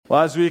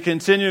Well, as we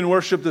continue in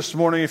worship this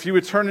morning, if you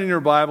would turn in your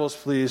Bibles,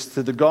 please,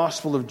 to the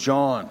Gospel of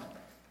John,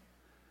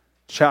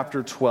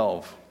 chapter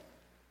 12.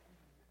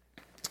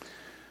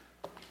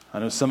 I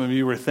know some of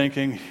you were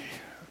thinking,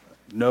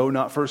 no,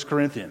 not 1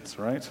 Corinthians,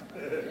 right?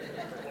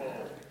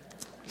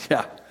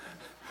 Yeah.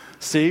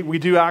 See, we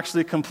do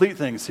actually complete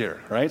things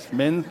here, right?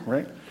 Men,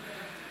 right?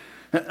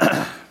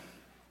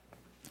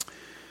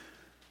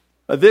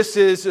 This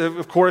is,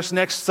 of course,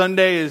 next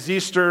Sunday is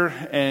Easter,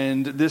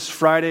 and this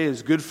Friday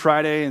is Good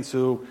Friday, and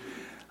so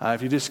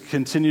if you just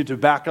continue to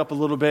back up a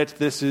little bit,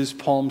 this is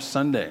Palm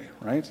Sunday,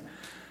 right?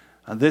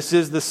 This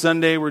is the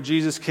Sunday where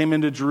Jesus came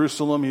into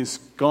Jerusalem. He's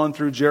gone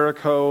through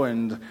Jericho,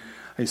 and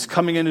he's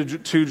coming into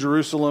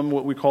Jerusalem,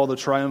 what we call the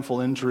triumphal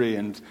entry.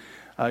 And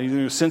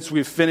since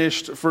we've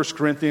finished 1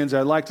 Corinthians,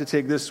 I'd like to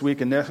take this week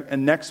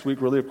and next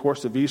week, really, of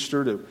course, of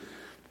Easter, to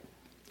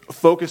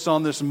focus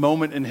on this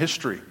moment in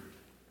history.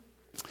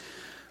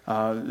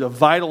 A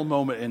vital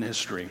moment in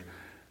history.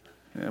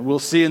 And we'll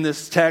see in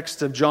this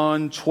text of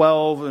John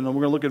 12, and we're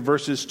going to look at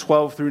verses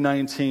 12 through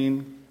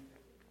 19.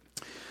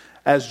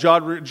 As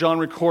John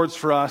records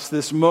for us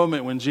this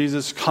moment when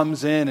Jesus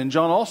comes in. And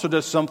John also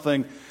does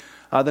something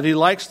that he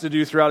likes to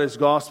do throughout his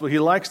gospel. He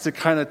likes to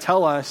kind of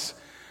tell us,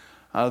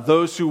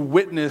 those who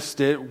witnessed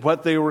it,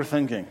 what they were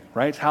thinking,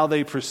 right? How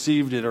they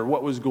perceived it or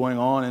what was going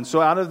on. And so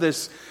out of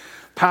this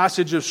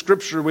passage of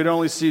Scripture, we don't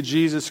only see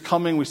Jesus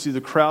coming, we see the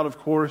crowd, of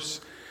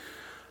course.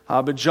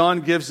 But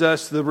John gives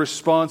us the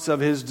response of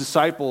his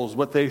disciples,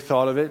 what they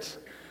thought of it.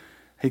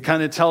 He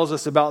kind of tells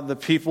us about the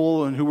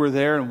people and who were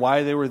there and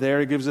why they were there.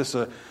 He gives us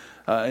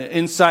an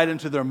insight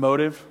into their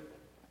motive.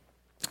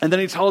 And then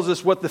he tells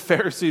us what the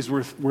Pharisees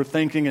were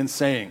thinking and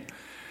saying.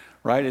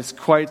 Right? It's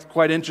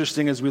quite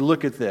interesting as we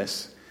look at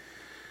this.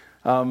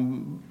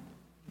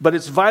 But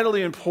it's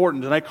vitally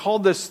important. And I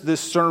called this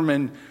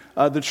sermon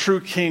The True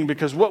King,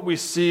 because what we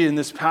see in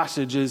this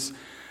passage is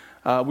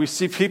we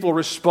see people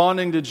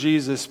responding to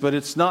Jesus, but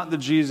it's not the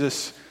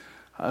Jesus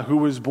who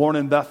was born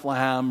in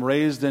Bethlehem,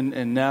 raised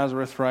in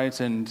Nazareth, right,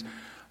 and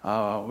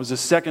was the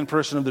second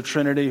person of the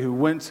Trinity who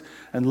went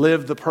and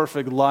lived the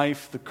perfect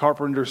life, the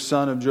carpenter's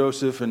son of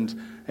Joseph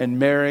and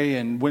Mary,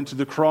 and went to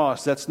the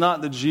cross. That's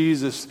not the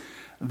Jesus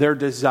they're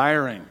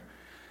desiring,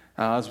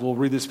 as we'll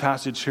read this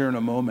passage here in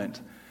a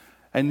moment.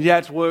 And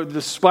yet,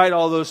 despite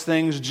all those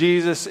things,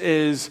 Jesus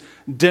is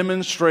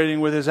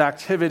demonstrating with his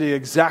activity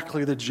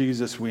exactly the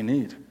Jesus we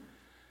need.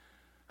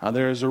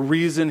 There's a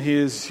reason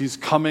he's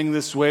coming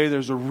this way.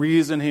 There's a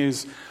reason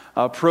he's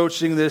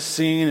approaching this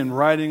scene and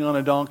riding on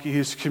a donkey.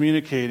 He's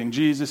communicating.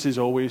 Jesus is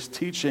always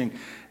teaching.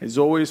 He's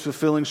always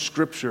fulfilling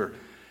Scripture.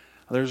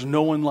 There's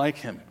no one like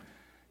him.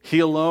 He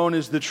alone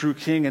is the true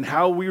King. And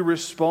how we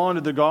respond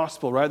to the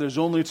gospel, right? There's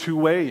only two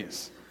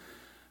ways,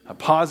 a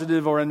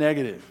positive or a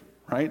negative,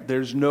 right?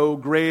 There's no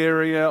gray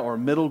area or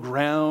middle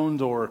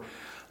ground or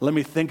let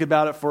me think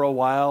about it for a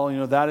while.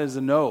 That is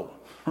a no,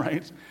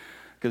 right?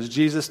 Because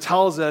Jesus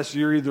tells us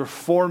you're either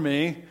for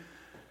me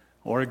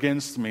or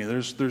against me.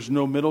 There's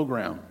no middle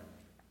ground.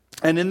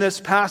 And in this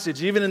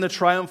passage, even in the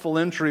triumphal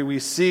entry, we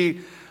see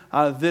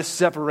this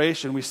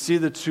separation. We see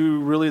the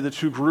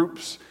two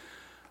groups.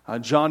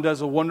 John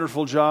does a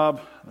wonderful job.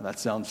 That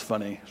sounds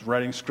funny. He's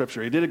writing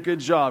Scripture. He did a good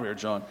job here,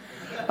 John.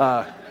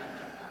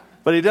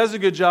 But he does a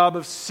good job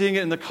of seeing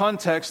it in the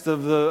context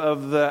of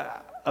the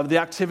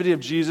activity of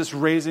Jesus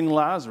raising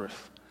Lazarus.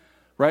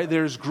 Right?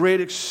 There's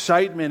great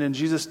excitement, and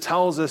Jesus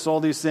tells us all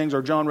these things,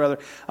 or John rather,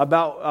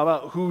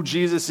 about who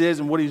Jesus is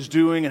and what he's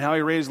doing and how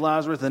he raised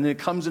Lazarus. And it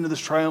comes into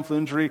this triumphal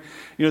entry.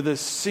 The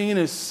scene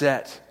is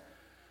set,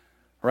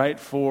 right,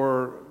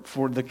 for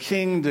the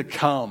King to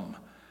come.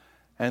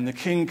 And the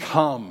King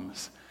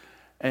comes.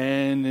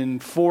 And in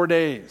 4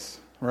 days,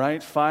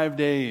 right, 5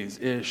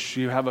 days-ish,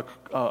 you have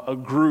a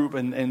group,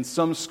 and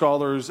some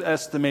scholars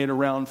estimate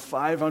around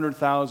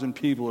 500,000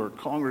 people are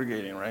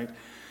congregating, right?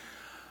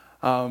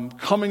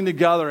 Coming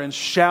together and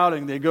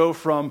shouting. They go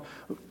from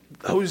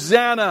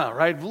Hosanna,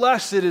 right?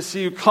 Blessed is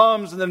he who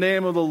comes in the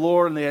name of the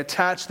Lord. And they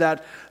attach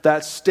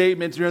that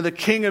statement to the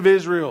King of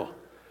Israel.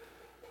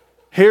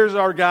 Here's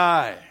our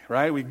guy,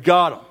 right? We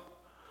got him.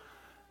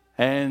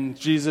 And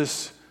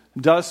Jesus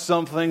does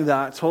something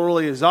that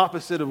totally is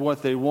opposite of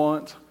what they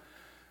want.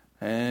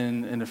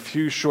 And in a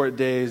few short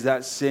days,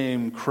 that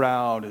same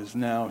crowd is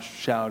now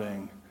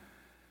shouting,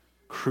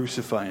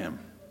 crucify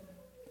him.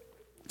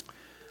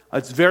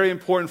 It's very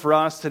important for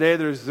us today.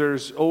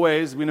 There's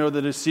always, we know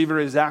the deceiver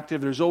is active.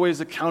 There's always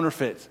a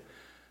counterfeit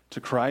to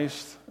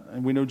Christ.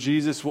 And we know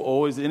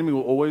the enemy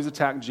will always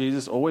attack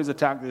Jesus, always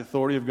attack the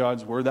authority of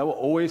God's word. That will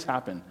always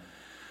happen.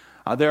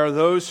 There are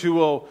those who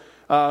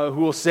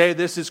will say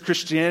this is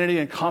Christianity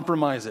and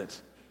compromise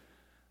it.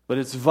 But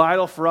it's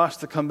vital for us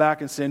to come back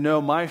and say,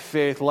 no, my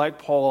faith, like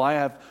Paul, I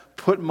have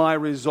put my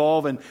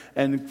resolve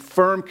and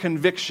firm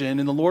conviction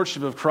in the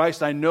Lordship of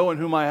Christ. I know in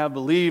whom I have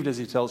believed, as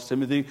he tells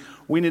Timothy.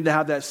 We need to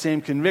have that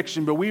same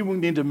conviction, but we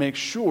need to make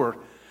sure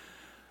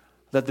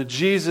that the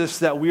Jesus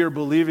that we are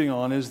believing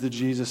on is the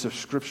Jesus of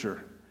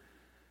Scripture.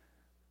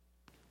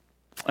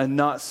 And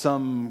not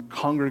some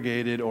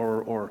congregated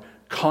or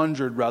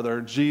conjured,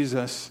 rather,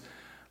 Jesus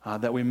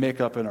that we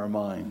make up in our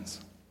minds.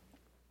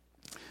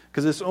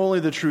 Because it's only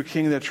the true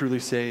King that truly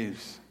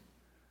saves.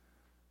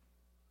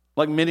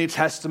 Like many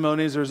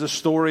testimonies, there's a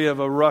story of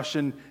a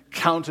Russian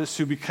countess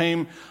who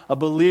became a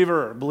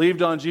believer,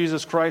 believed on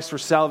Jesus Christ for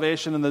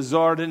salvation, and the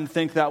Tsar didn't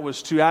think that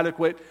was too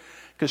adequate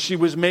because she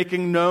was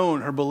making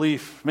known her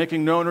belief,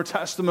 making known her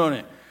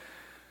testimony.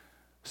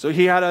 So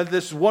he had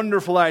this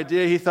wonderful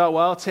idea. He thought,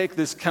 well, I'll take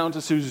this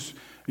countess who's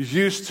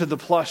used to the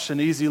plush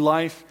and easy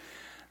life,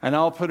 and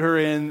I'll put her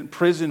in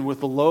prison with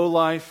the low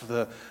life,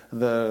 the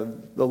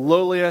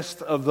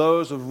lowliest of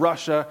those of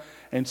Russia,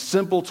 and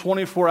simple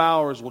 24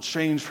 hours will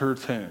change her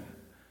tune.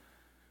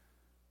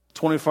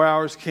 24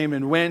 hours came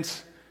and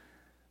went.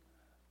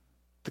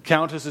 The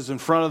countess is in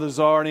front of the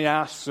Tsar, and he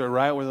asks her,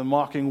 right, with a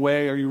mocking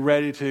way, are you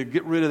ready to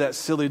get rid of that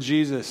silly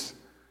Jesus?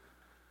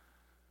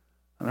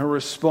 And her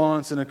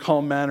response in a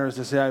calm manner is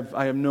to say,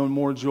 I have known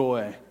more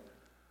joy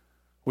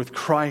with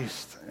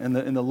Christ in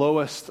the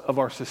lowest of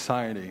our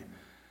society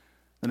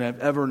than I've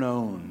ever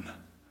known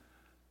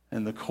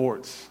in the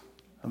courts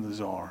of the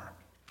Tsar.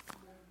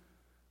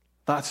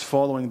 That's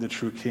following the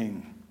true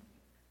King.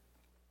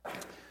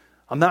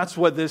 And that's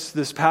what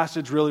this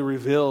passage really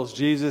reveals.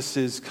 Jesus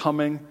is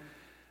coming.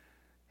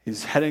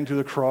 He's heading to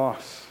the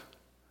cross.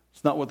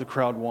 It's not what the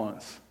crowd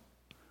wants.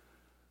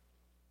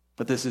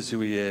 But this is who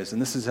he is.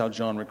 And this is how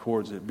John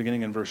records it,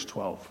 beginning in verse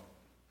 12.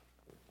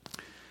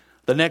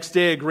 The next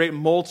day, a great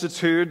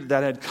multitude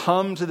that had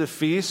come to the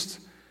feast,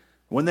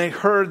 when they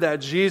heard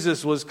that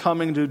Jesus was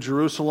coming to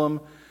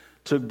Jerusalem,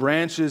 took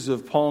branches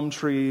of palm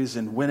trees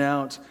and went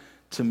out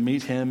to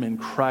meet him and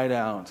cried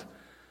out,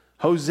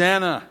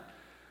 Hosanna!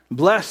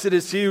 Blessed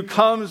is he who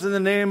comes in the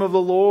name of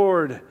the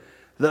Lord,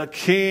 the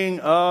King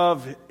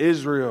of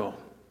Israel.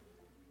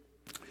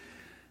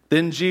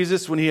 Then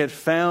Jesus, when he had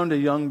found a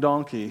young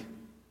donkey,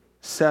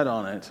 sat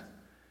on it,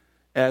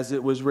 as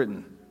it was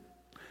written,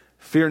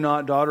 Fear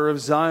not, daughter of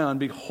Zion,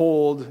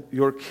 behold,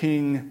 your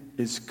king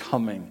is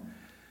coming,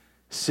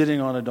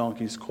 sitting on a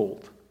donkey's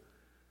colt.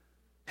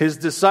 His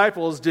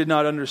disciples did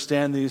not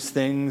understand these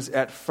things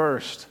at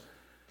first,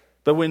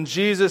 but when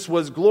Jesus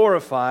was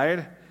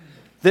glorified,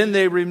 then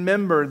they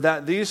remembered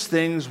that these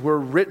things were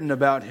written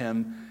about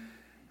him,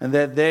 and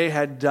that they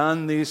had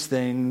done these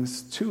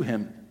things to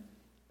him.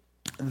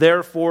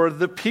 Therefore,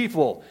 the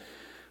people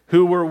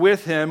who were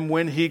with him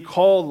when he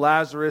called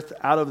Lazarus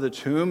out of the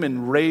tomb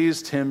and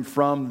raised him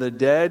from the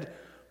dead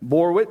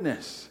bore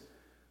witness.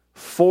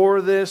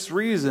 For this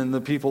reason,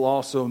 the people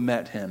also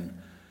met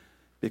him,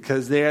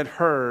 because they had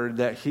heard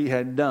that he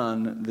had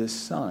done this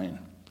sign.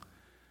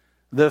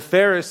 The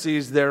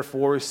Pharisees,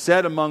 therefore,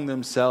 said among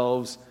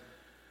themselves,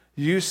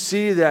 You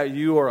see that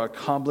you are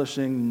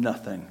accomplishing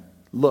nothing.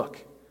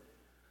 Look,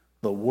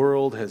 the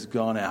world has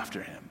gone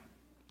after him.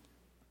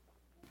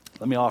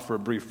 Let me offer a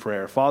brief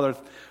prayer. Father,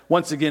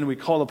 once again, we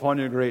call upon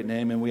your great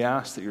name, and we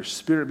ask that your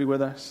Spirit be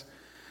with us,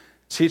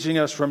 teaching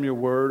us from your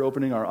word,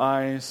 opening our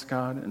eyes,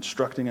 God,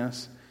 instructing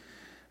us.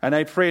 And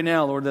I pray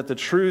now, Lord, that the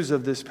truths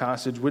of this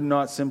passage would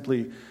not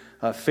simply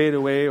fade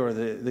away, or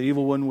the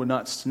evil one would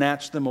not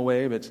snatch them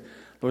away, but,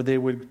 Lord, they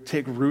would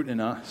take root in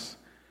us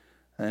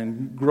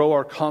and grow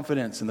our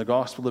confidence in the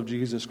gospel of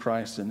Jesus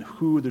Christ and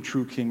who the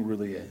true King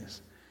really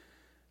is.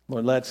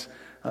 Lord, let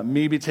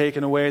me be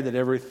taken away, that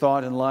every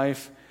thought in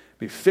life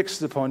be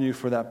fixed upon you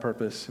for that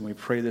purpose. And we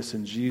pray this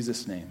in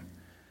Jesus' name.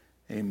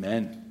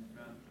 Amen.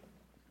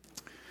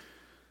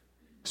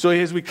 So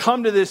as we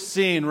come to this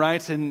scene,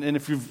 right, and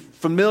if you're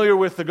familiar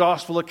with the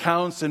gospel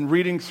accounts and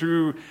reading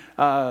through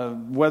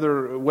what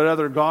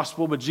other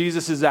gospel, but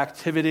Jesus'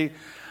 activity,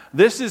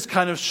 this is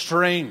kind of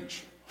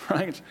strange,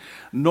 right?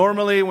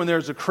 Normally when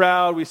there's a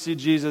crowd, we see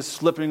Jesus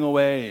slipping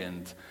away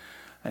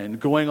and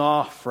going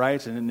off,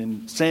 right,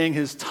 and saying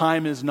his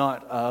time is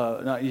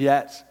not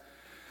yet.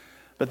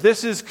 But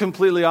this is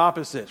completely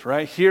opposite,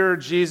 right? Here,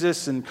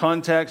 Jesus, in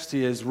context,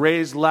 he has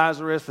raised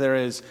Lazarus. There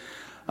is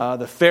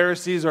the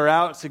Pharisees are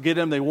out to get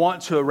him. They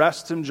want to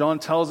arrest him. John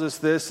tells us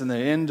this in the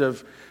end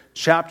of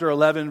chapter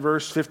 11,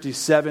 verse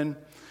 57.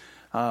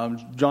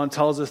 John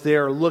tells us they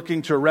are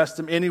looking to arrest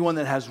him. Anyone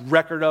that has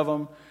record of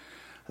him.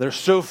 They're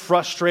so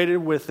frustrated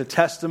with the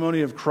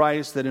testimony of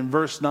Christ that in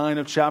verse 9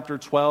 of chapter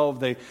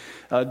 12,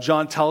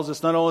 John tells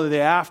us not only are they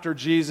after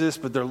Jesus,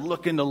 but they're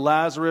looking to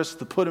Lazarus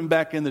to put him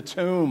back in the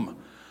tomb.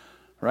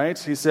 Right?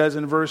 He says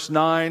in verse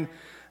 9,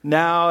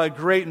 Now a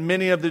great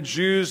many of the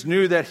Jews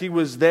knew that he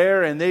was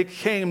there, and they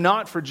came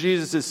not for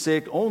Jesus'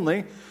 sake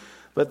only,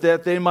 but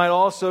that they might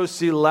also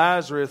see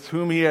Lazarus,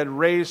 whom he had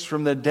raised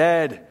from the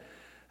dead.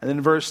 And then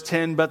verse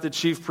 10, But the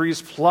chief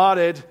priests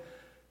plotted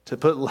to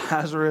put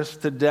Lazarus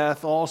to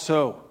death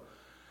also.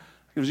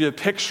 It gives you a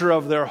picture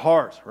of their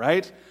heart,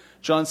 right?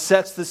 John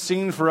sets the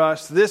scene for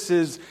us. This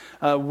is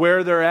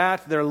where they're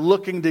at. They're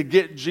looking to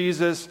get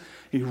Jesus.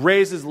 He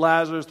raises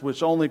Lazarus,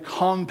 which only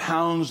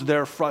compounds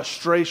their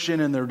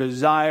frustration and their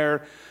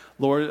desire,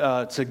 Lord,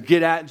 to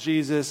get at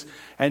Jesus.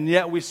 And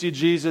yet we see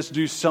Jesus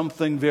do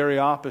something very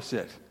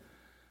opposite,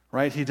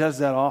 right? He does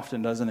that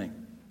often, doesn't he?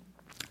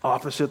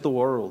 Opposite the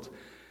world.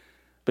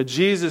 But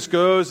Jesus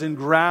goes and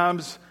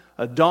grabs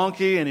a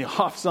donkey, and he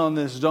hops on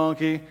this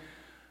donkey,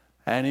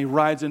 And he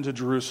rides into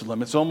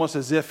Jerusalem. It's almost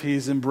as if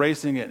he's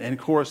embracing it. And of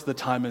course, the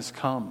time has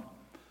come.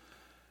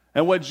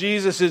 And what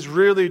Jesus is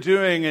really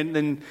doing,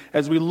 and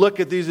as we look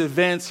at these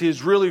events, he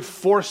is really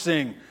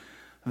forcing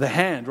the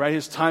hand, right?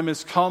 His time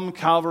has come.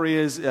 Calvary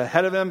is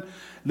ahead of him.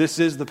 This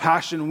is the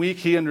Passion Week.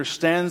 He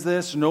understands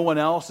this. No one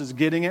else is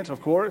getting it,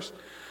 of course,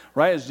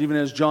 right? Even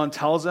as John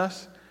tells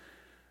us.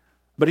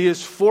 But he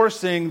is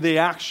forcing the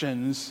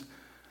actions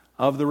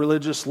of the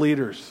religious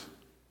leaders.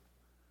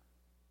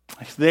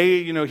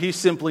 He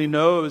simply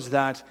knows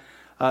that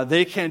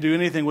they can't do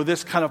anything with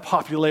this kind of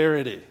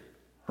popularity,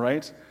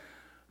 right?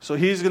 So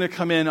he's going to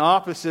come in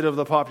opposite of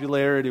the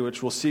popularity,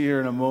 which we'll see here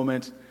in a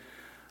moment,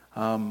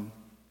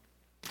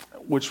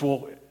 which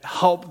will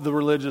help the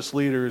religious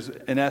leaders,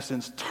 in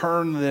essence,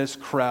 turn this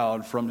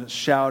crowd from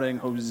shouting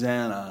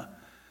Hosanna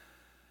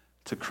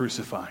to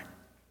crucifying.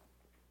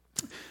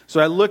 So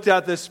I looked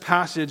at this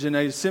passage, and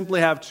I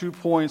simply have 2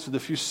 points with a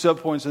few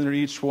subpoints under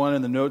each one,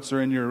 and the notes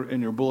are in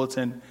your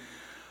bulletin.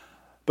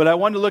 But I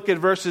wanted to look at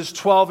verses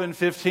 12 and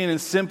 15 and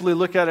simply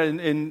look at it,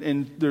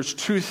 and there's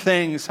 2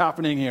 things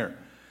happening here.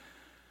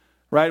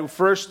 Right?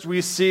 First, we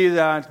see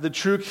that the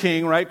true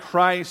King, right,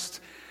 Christ,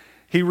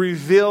 he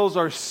reveals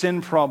our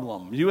sin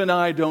problem. You and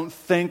I don't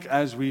think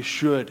as we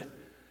should.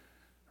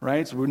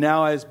 Right? So we're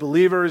now, as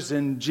believers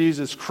in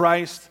Jesus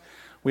Christ,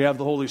 we have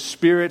the Holy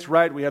Spirit,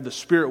 right? We have the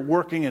Spirit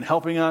working and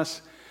helping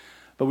us.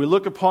 But we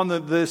look upon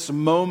this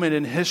moment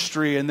in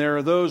history, and there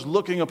are those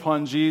looking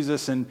upon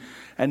Jesus and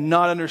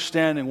not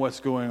understanding what's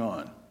going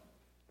on.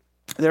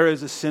 There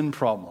is a sin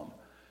problem.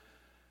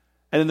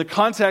 And in the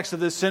context of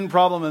this sin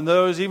problem, and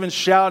those even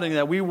shouting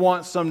that we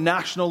want some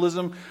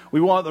nationalism, we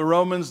want the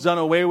Romans done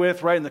away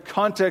with, right? In the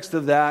context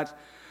of that,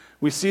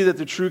 we see that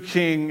the true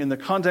King, in the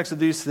context of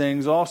these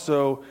things,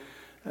 also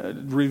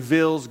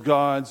reveals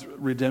God's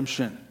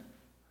redemption.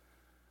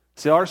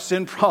 See, our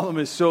sin problem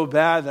is so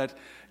bad that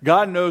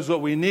God knows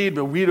what we need,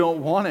 but we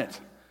don't want it.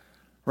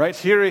 Right?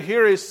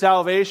 Here is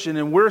salvation,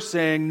 and we're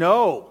saying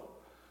no.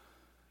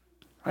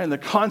 Right? In the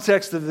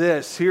context of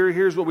this,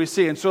 here's what we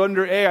see. And so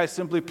under A, I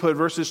simply put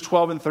verses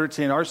 12 and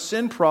 13. Our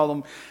sin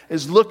problem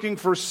is looking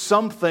for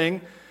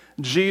something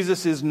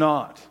Jesus is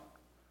not.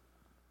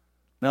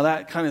 Now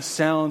that kind of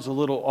sounds a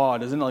little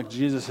odd, isn't it? Like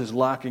Jesus is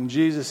lacking.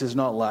 Jesus is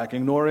not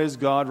lacking, nor is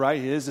God,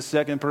 right? He is the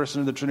second person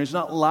of the Trinity. He's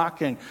not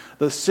lacking.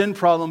 The sin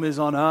problem is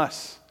on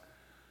us.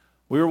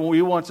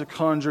 We want to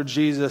conjure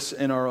Jesus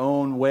in our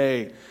own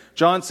way.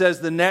 John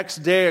says the next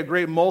day a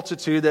great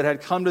multitude that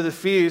had come to the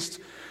feast,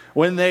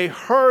 when they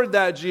heard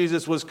that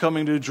Jesus was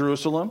coming to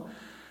Jerusalem,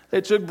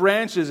 they took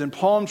branches and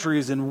palm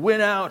trees and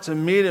went out to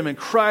meet him and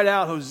cried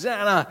out,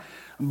 Hosanna!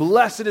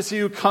 Blessed is he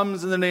who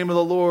comes in the name of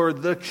the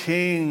Lord, the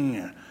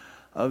King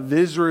of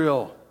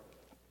Israel.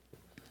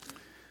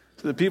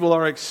 So the people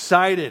are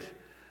excited.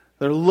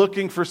 They're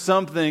looking for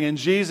something, and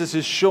Jesus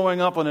is showing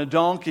up on a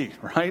donkey,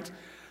 right?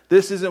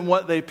 This isn't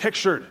what they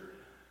pictured.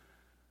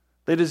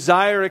 They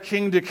desire a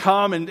king to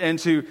come and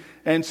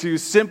to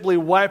simply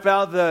wipe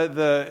out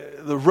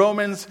the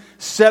Romans,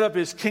 set up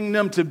his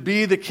kingdom to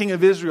be the king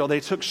of Israel. They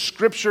took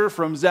scripture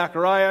from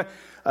Zechariah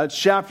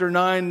chapter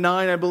 9,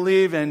 I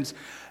believe, and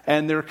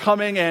they're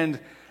coming and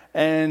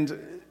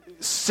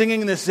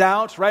singing this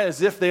out, right,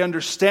 as if they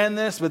understand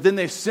this, but then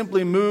they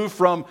simply move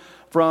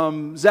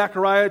from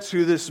Zechariah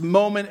to this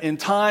moment in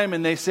time,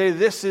 and they say,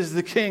 this is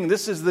the king,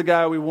 this is the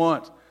guy we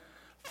want.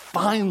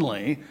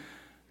 Finally,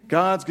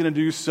 God's going to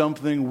do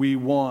something we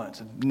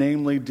want,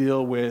 namely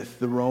deal with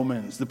the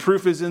Romans. The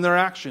proof is in their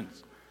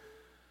actions,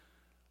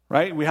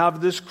 right? We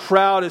have this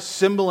crowd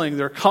assembling.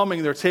 They're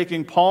coming. They're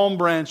taking palm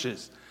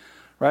branches,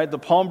 right? The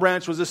palm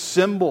branch was a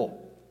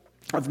symbol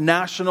of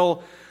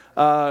nationalism,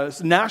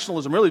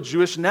 really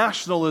Jewish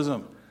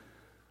nationalism,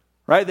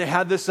 right? They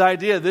had this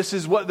idea. This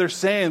is what they're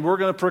saying. We're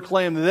going to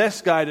proclaim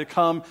this guy to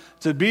come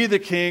to be the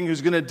king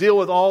who's going to deal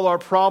with all our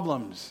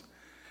problems.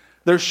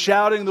 They're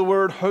shouting the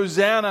word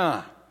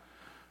Hosanna,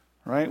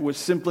 right? Which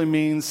simply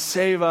means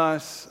save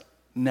us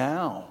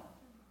now.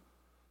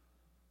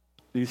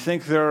 Do you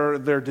think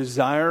they're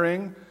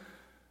desiring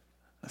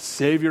a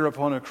Savior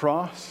upon a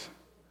cross?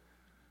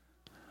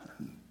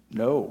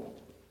 No.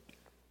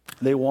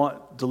 They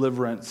want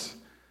deliverance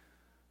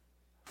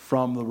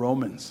from the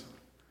Romans.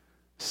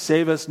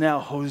 Save us now,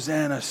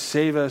 Hosanna,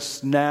 save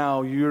us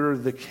now, you're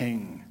the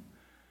King.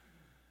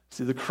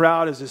 See, the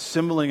crowd is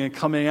assembling and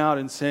coming out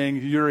and saying,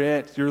 you're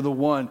it, you're the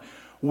one.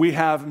 We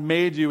have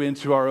made you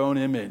into our own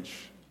image.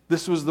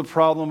 This was the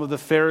problem of the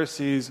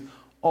Pharisees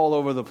all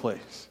over the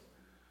place.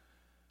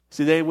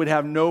 See, they would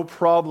have no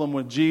problem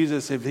with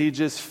Jesus if he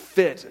just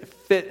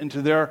fit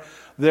into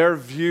their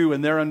view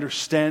and their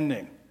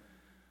understanding.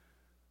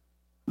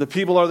 The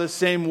people are the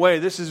same way.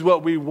 This is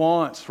what we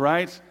want,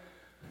 right?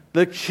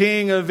 The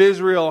King of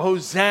Israel,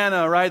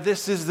 Hosanna, right?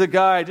 This is the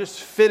guy. Just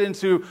fit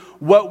into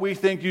what we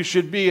think you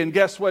should be. And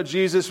guess what,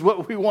 Jesus?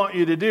 What we want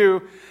you to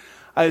do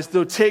is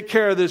to take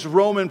care of this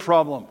Roman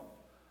problem.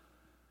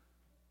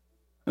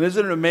 And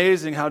isn't it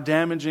amazing how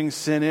damaging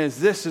sin is?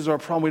 This is our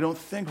problem. We don't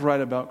think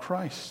right about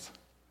Christ.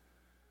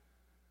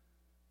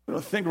 We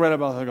don't think right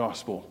about the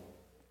gospel.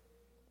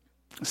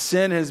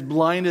 Sin has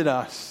blinded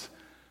us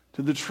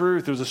to the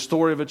truth. There's a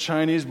story of a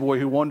Chinese boy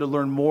who wanted to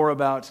learn more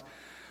about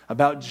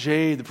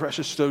jade, the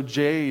precious stone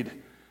jade.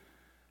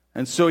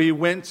 And so he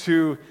went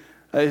to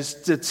a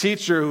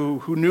teacher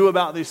who knew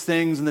about these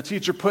things, and the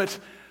teacher put,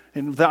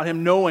 and without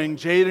him knowing,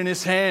 jade in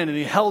his hand, and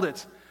he held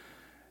it.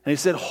 And he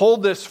said,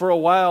 hold this for a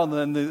while.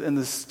 And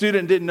the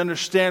student didn't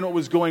understand what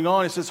was going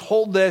on. He says,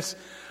 hold this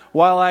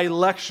while I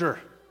lecture.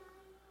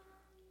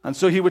 And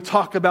so he would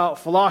talk about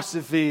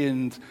philosophy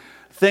and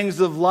things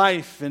of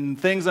life and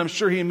things I'm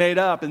sure he made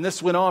up. And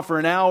this went on for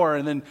an hour,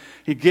 and then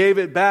he gave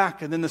it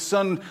back. And then the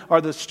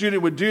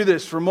student would do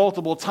this for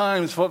multiple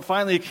times.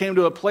 Finally, he came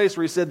to a place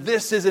where he said,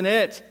 this isn't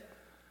it.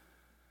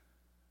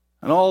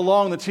 And all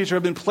along, the teacher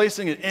had been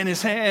placing it in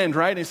his hand,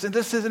 right? And he said,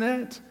 this isn't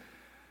it.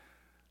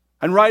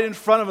 And right in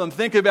front of them,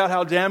 think about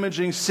how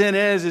damaging sin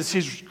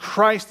is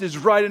Christ is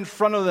right in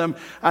front of them,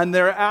 and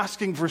they're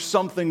asking for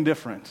something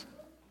different.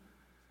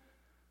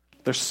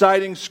 They're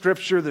citing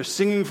Scripture, they're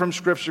singing from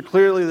Scripture.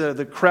 Clearly,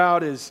 the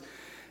crowd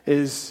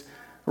is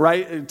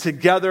right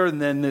together,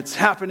 and then it's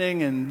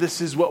happening, and this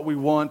is what we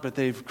want, but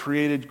they've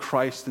created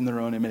Christ in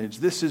their own image.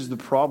 This is the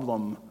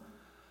problem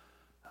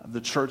of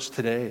the church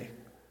today.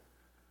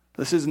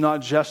 This is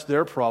not just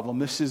their problem,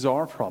 this is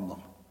our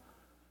problem.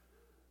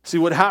 See,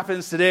 what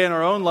happens today in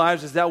our own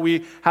lives is that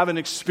we have an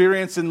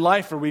experience in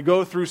life where we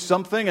go through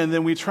something and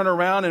then we turn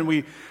around and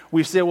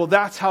we say, well,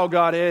 that's how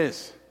God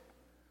is.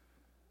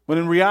 When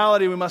in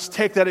reality, we must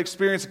take that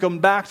experience and come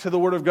back to the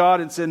Word of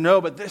God and say,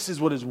 no, but this is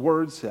what His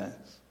Word says.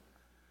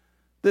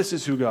 This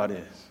is who God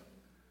is.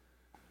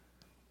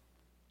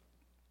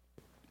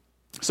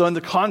 So in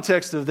the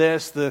context of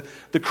this, the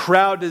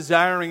crowd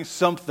desiring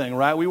something,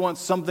 right? We want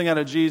something out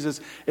of Jesus.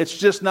 It's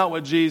just not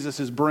what Jesus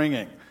is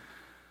bringing.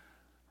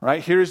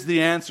 Right? Here's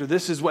the answer.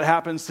 This is what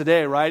happens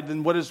today, right?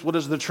 Then what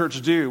does the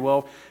church do?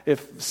 Well,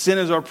 if sin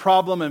is our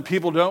problem and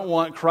people don't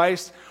want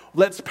Christ,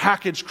 let's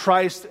package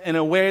Christ in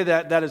a way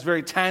that is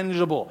very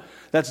tangible,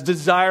 that's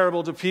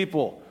desirable to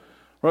people.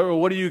 Right? Well,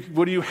 what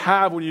do you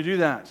have when you do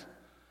that?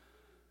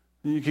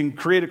 You can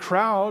create a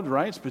crowd,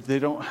 right? But they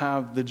don't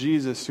have the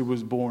Jesus who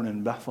was born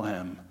in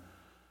Bethlehem,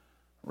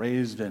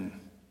 raised in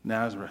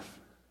Nazareth,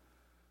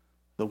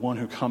 the one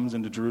who comes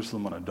into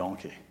Jerusalem on a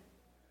donkey.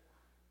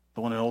 The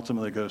one that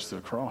ultimately goes to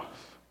the cross.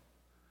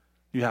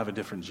 You have a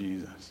different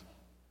Jesus.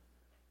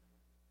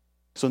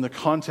 So in the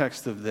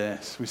context of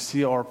this, we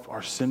see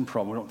our sin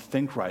problem. We don't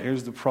think right.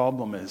 Here's the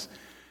problem is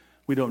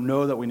we don't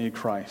know that we need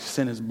Christ.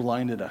 Sin has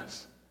blinded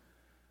us.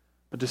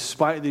 But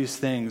despite these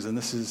things, and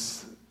this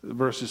is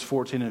verses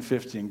 14 and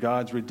 15,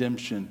 God's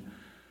redemption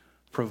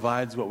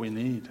provides what we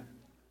need.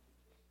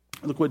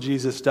 Look what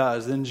Jesus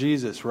does. Then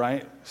Jesus,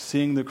 right,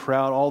 seeing the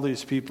crowd, all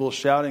these people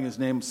shouting His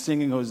name,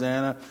 singing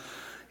Hosanna,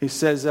 He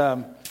says,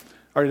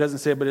 or he doesn't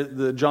say it,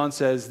 but John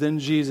says, then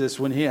Jesus,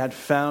 when He had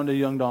found a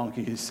young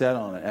donkey, He sat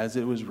on it, as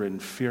it was written,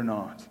 fear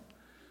not,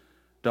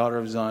 daughter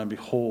of Zion,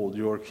 behold,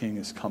 your king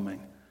is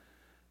coming,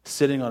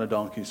 sitting on a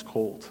donkey's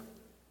colt.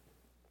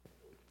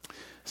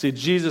 See,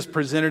 Jesus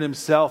presented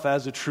Himself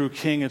as a true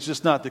king. It's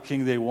just not the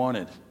king they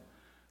wanted.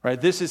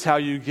 Right? This is how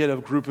you get a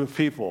group of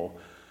people,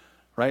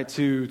 right,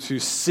 to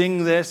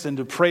sing this and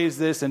to praise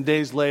this, and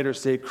days later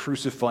say,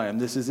 crucify Him.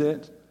 This is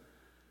it.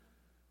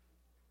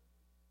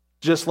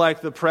 Just like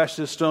the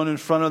precious stone in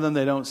front of them,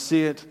 they don't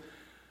see it.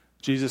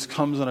 Jesus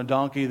comes on a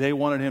donkey. They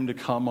wanted Him to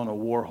come on a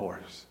war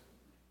horse.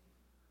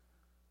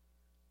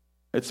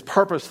 It's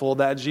purposeful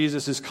that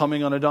Jesus is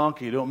coming on a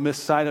donkey. Don't miss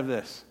sight of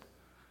this.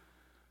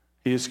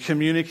 He is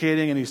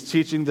communicating and He's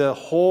teaching the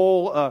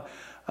whole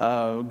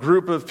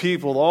group of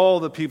people, all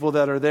the people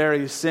that are there.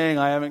 He's saying,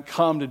 I haven't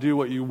come to do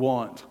what you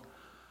want.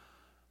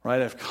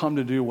 Right? I've come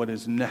to do what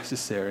is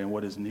necessary and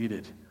what is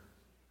needed.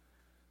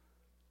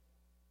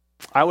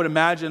 I would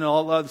imagine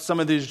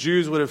some of these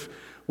Jews would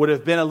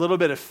have been a little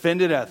bit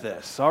offended at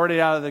this, already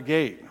out of the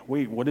gate.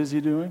 Wait, what is He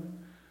doing?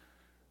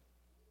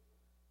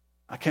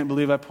 I can't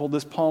believe I pulled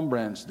this palm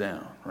branch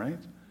down, right?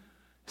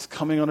 He's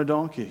coming on a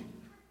donkey.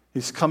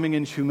 He's coming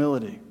in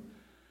humility.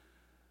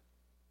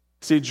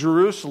 See,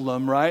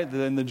 Jerusalem, right?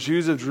 And the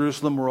Jews of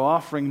Jerusalem were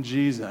offering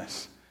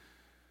Jesus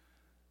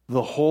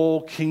the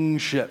whole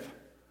kingship.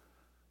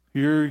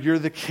 You're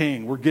the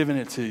king. We're giving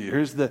it to you.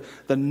 Here's the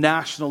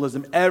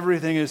nationalism.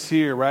 Everything is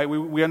here, right?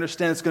 We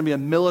understand it's going to be a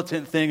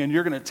militant thing and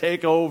you're going to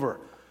take over.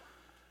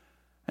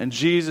 And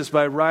Jesus,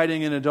 by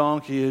riding in a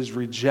donkey, is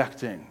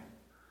rejecting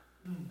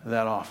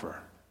that offer.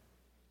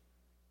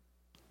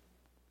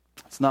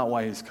 It's not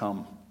why He's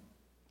come.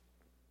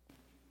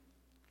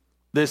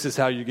 This is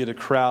how you get a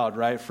crowd,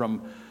 right?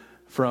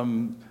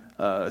 From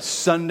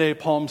Sunday,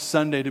 Palm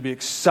Sunday, to be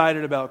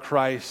excited about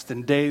Christ,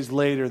 and days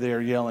later they are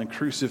yelling,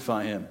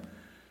 crucify Him.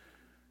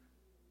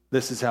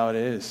 This is how it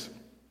is.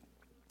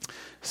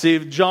 See,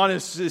 John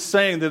is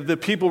saying that the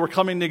people were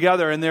coming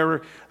together, and they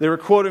were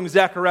quoting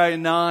Zechariah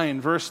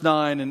 9, verse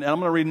 9, and I'm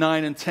going to read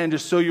 9 and 10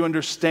 just so you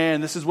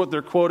understand. This is what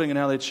they're quoting and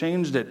how they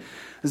changed it.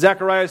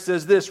 Zechariah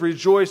says this,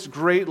 rejoice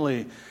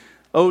greatly,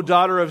 O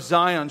daughter of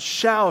Zion.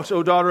 Shout,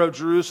 O daughter of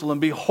Jerusalem.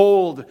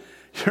 Behold,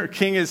 your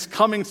king is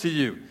coming to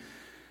you.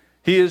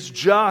 He is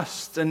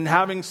just and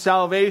having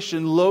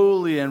salvation,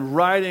 lowly and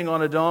riding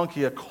on a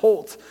donkey, a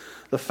colt,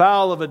 the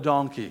foal of a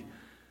donkey.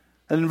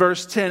 And in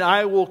verse 10,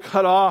 I will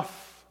cut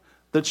off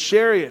the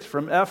chariot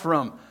from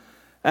Ephraim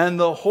and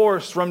the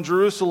horse from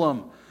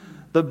Jerusalem.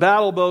 The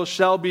battle bow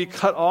shall be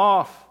cut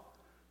off.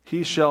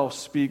 He shall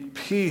speak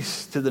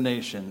peace to the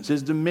nations.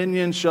 His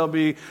dominion shall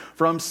be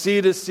from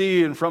sea to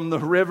sea and from the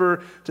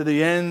river to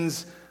the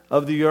ends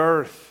of the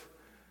earth.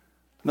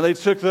 Now they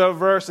took the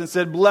verse and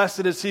said,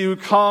 blessed is he who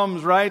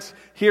comes, right?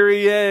 Here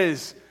he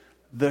is,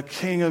 the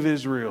King of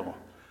Israel.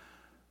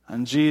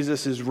 And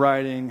Jesus is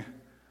riding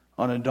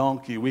on a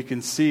donkey. We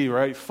can see,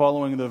 right,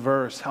 following the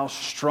verse, how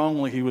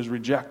strongly he was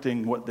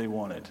rejecting what they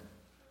wanted.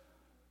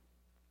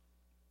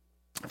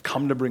 I've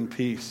come to bring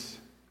peace.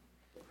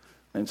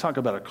 And talk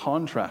about a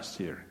contrast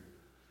here.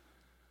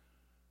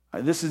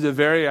 This is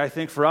I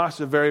think for us,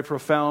 a very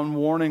profound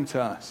warning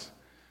to us.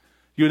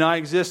 You and I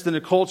exist in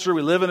a culture,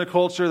 we live in a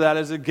culture that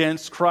is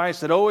against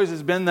Christ. It always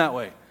has been that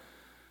way.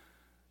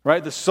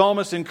 Right? The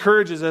psalmist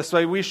encourages us,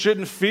 right? We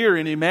shouldn't fear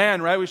any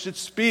man, right? We should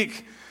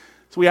speak.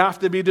 So we have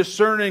to be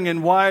discerning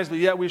and wise, but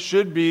yet we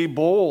should be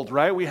bold,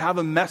 right? We have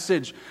a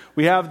message.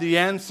 We have the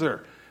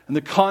answer. In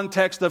the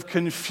context of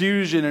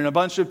confusion and a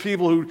bunch of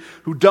people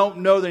who don't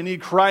know they need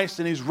Christ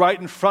and he's right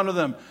in front of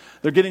them.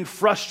 They're getting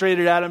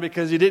frustrated at him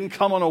because he didn't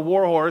come on a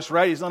war horse,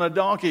 right? He's on a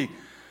donkey.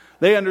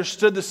 They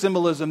understood the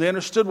symbolism. They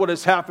understood what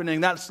is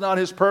happening. That's not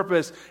his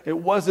purpose. It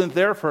wasn't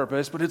their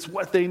purpose, but it's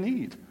what they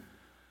need.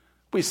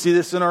 We see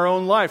this in our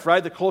own life,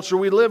 right? The culture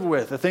we live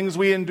with, the things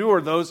we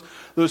endure, those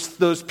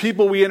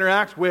people we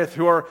interact with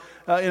who are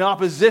in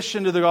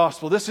opposition to the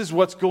gospel. This is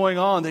what's going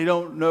on. They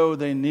don't know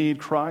they need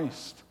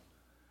Christ.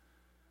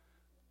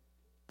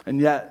 And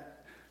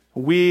yet,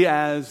 we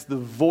as the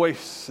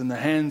voice and the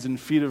hands and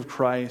feet of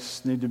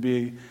Christ need to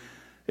be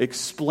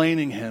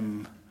explaining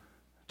him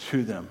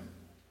to them.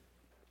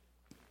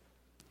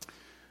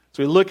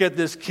 So we look at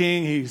this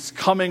king, he's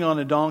coming on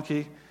a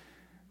donkey.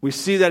 We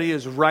see that he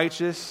is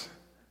righteous.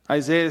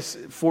 Isaiah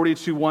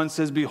 42:1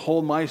 says,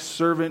 behold, my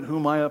servant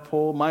whom I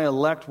uphold, my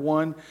elect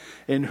one,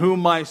 in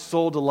whom my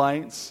soul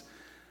delights.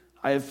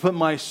 I have put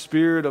my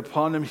spirit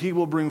upon him. He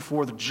will bring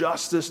forth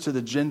justice to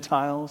the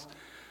Gentiles.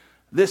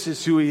 This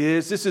is who he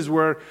is. This is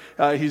where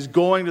he's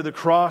going to the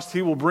cross.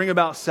 He will bring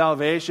about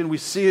salvation. We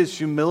see his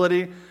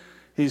humility.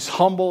 He's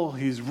humble.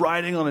 He's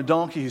riding on a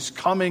donkey. He's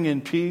coming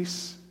in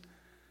peace.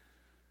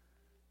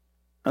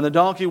 And the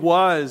donkey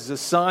was a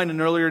sign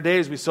in earlier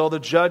days. We saw the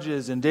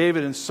judges and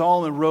David and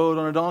Solomon rode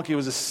on a donkey. It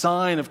was a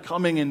sign of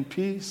coming in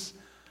peace,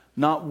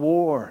 not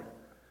war.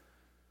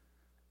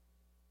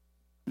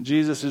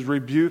 Jesus is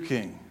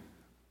rebuking,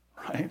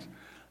 right?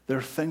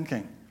 Their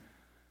thinking.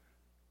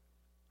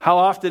 How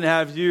often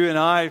have you and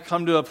I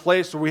come to a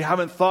place where we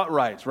haven't thought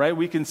right?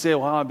 We can say,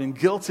 well, I've been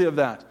guilty of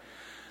that.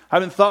 I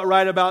haven't thought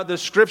right about the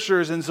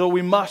scriptures, and so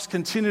we must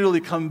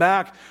continually come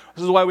back.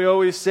 This is why we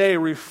always say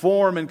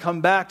reform and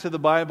come back to the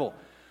Bible.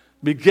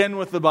 Begin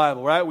with the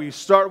Bible, right? We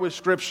start with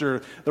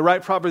Scripture, the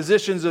right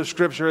propositions of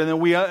Scripture, and then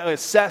we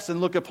assess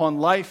and look upon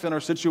life and our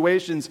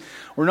situations.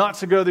 We're not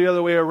to go the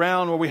other way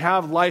around where we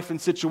have life and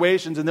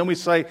situations, and then we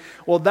say,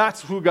 well,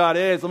 that's who God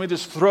is. Let me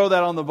just throw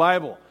that on the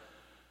Bible.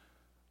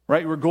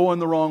 Right? We're going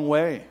the wrong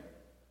way.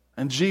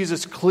 And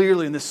Jesus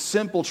clearly, in this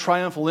simple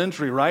triumphal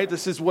entry, right?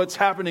 This is what's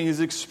happening. He's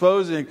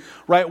exposing,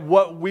 right,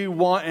 what we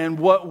want and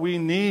what we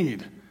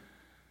need.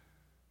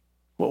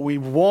 What we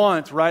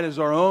want, right, is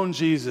our own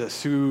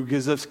Jesus who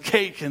gives us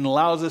cake and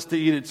allows us to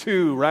eat it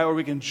too, right? Where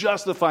we can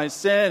justify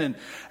sin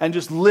and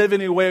just live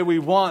any way we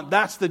want.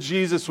 That's the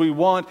Jesus we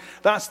want.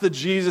 That's the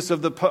Jesus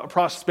of the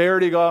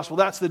prosperity gospel.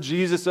 That's the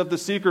Jesus of the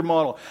seeker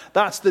model.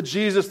 That's the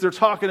Jesus they're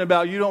talking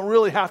about. You don't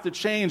really have to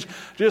change.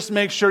 Just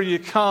make sure you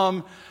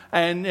come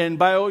and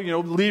buy,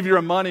 leave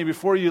your money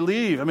before you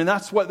leave. I mean,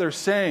 that's what they're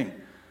saying.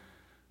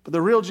 But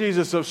the real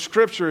Jesus of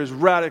Scripture is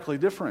radically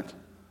different.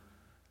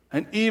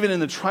 And even in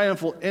the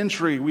triumphal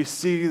entry, we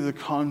see the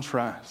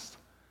contrast.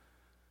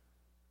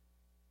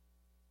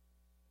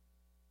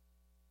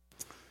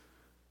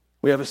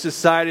 We have a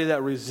society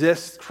that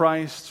resists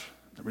Christ,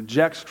 that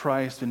rejects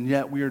Christ, and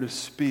yet we are to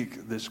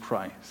speak this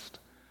Christ.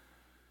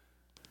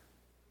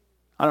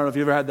 I don't know if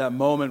you've ever had that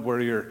moment where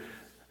you're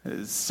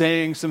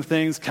saying some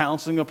things,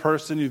 counseling a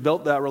person, you've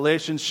built that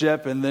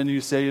relationship, and then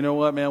you say, you know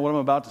what, man, what I'm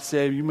about to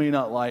say you may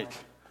not like,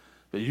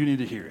 but you need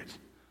to hear it.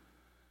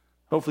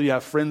 Hopefully you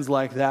have friends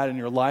like that in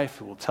your life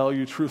who will tell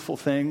you truthful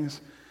things.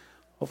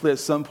 Hopefully at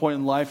some point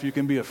in life you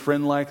can be a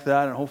friend like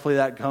that, and hopefully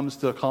that comes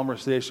to a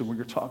conversation where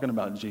you're talking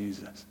about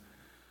Jesus.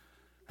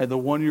 And the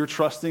one you're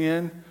trusting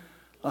in,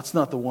 that's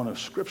not the one of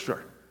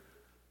Scripture.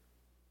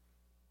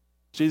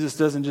 Jesus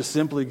doesn't just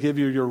simply give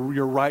you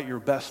your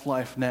best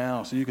life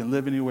now so you can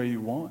live any way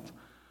you want.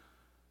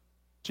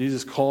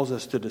 Jesus calls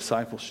us to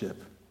discipleship.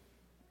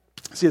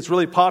 See, it's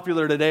really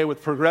popular today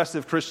with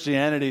progressive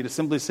Christianity to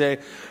simply say,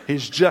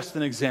 he's just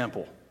an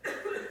example,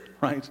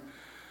 right?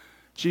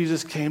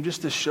 Jesus came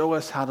just to show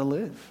us how to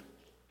live.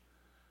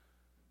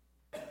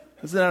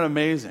 Isn't that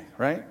amazing,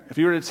 right? If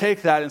you were to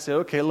take that and say,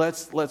 okay,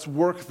 let's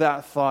work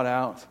that thought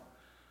out.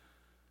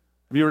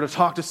 If you were to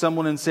talk to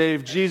someone and say,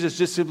 if Jesus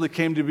just simply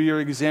came to be your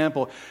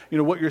example,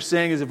 what you're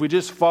saying is if we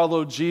just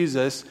follow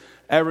Jesus,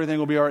 everything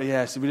will be all right.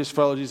 Yes, if we just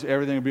follow Jesus,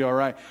 everything will be all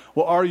right.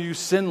 Well, are you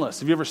sinless?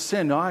 Have you ever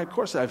sinned? No, of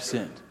course I've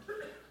sinned.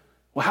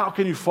 Well, how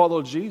can you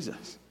follow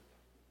Jesus?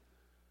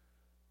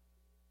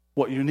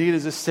 What you need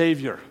is a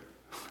Savior,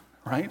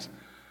 right?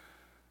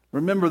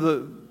 Remember,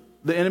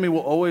 the enemy will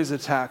always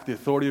attack the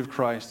authority of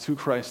Christ, who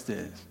Christ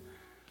is.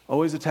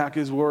 Always attack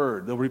His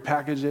Word. They'll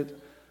repackage it,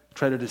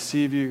 try to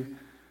deceive you,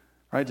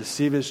 right?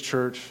 Deceive His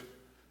church.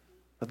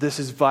 But this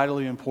is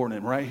vitally important.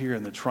 And right here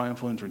in the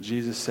triumphal entry,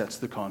 Jesus sets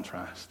the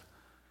contrast.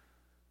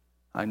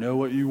 I know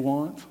what you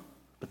want,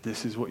 but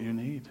this is what you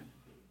need.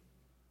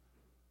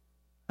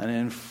 And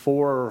in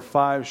 4 or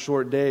 5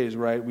 short days,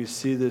 right, we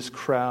see this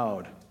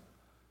crowd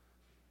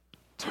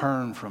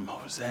turn from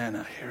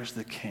Hosanna, here's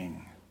the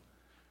King.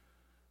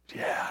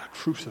 Yeah,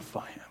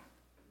 crucify Him.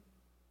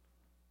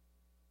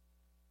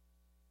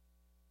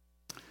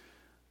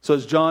 So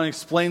as John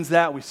explains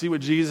that, we see what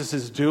Jesus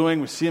is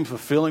doing. We see Him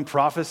fulfilling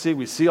prophecy.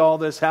 We see all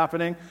this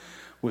happening.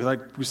 We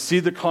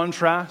see the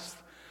contrast.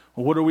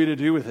 Well, what are we to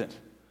do with it?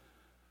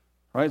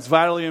 Right? It's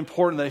vitally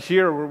important that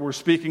here we're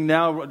speaking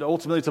now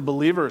ultimately to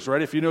believers,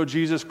 right? If you know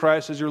Jesus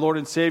Christ as your Lord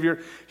and Savior,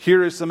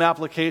 here is some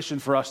application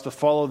for us to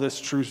follow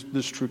this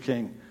true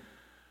King.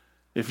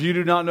 If you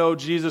do not know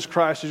Jesus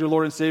Christ as your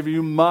Lord and Savior,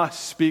 you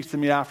must speak to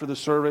me after the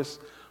service.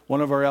 One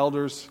of our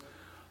elders,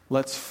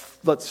 let's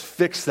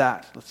fix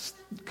that. Let's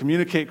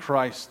communicate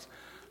Christ.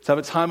 Let's have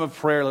a time of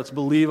prayer. Let's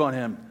believe on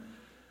Him.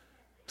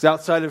 Because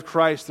outside of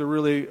Christ, there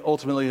really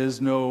ultimately is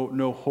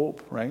no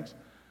hope, right?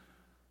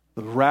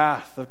 The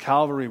wrath of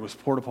Calvary was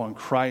poured upon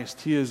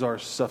Christ. He is our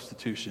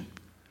substitution.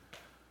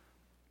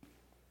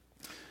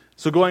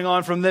 So going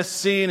on from this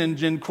scene,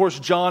 and of course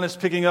John is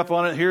picking up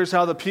on it. Here's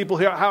how the people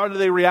here, how do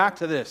they react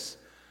to this?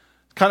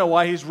 It's kind of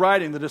why he's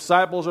writing. The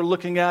disciples are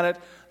looking at it.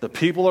 The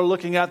people are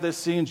looking at this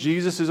scene.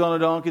 Jesus is on a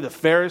donkey. The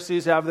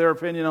Pharisees have their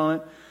opinion on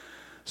it.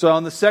 So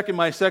on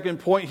my second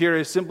point here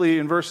is simply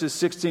in verses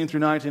 16 through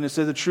 19. It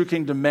says the true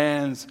King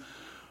demands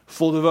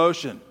full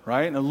devotion,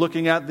 right? And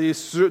looking at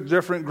these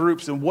different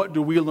groups and what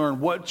do we learn?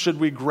 What should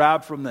we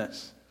grab from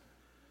this?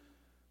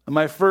 And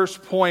my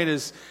first point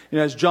is,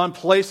 as John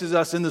places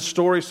us in the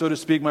story, so to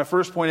speak, my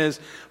first point is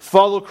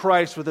follow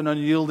Christ with an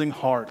unyielding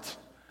heart,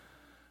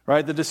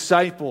 right? The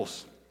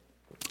disciples,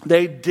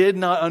 they did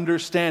not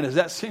understand. Does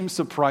that seem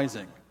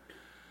surprising?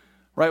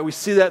 Right? We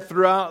see that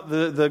throughout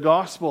the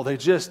gospel. They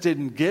just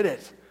didn't get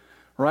it,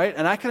 right?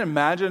 And I can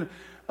imagine,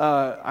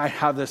 I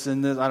have this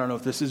in this, I don't know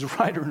if this is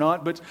right or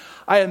not, but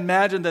I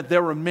imagine that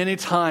there were many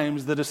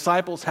times the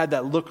disciples had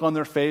that look on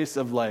their face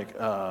of like,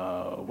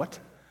 what?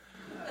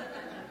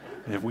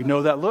 If we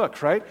know that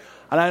look, right?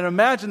 And I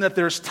imagine that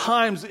there's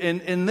times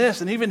in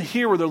this, and even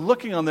here, where they're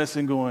looking on this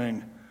and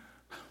going,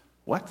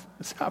 what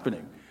is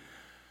happening?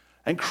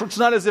 And it's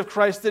not as if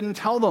Christ didn't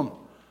tell them.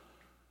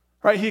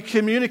 Right? He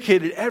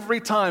communicated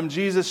every time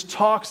Jesus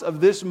talks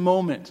of this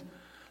moment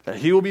that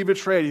He will be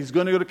betrayed. He's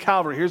going to go to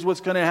Calvary. Here's what's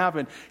going to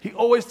happen. He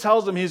always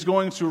tells them He's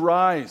going to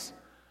rise.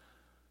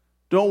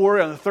 Don't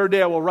worry, on the third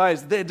day I will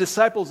rise. The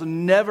disciples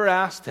never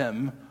asked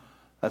Him,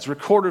 that's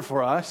recorded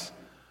for us,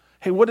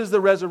 hey, what is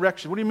the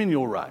resurrection? What do you mean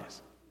you'll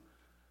rise?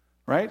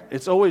 Right?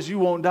 It's always you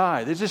won't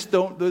die. They just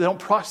don't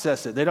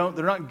process it. They're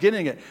not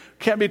getting it.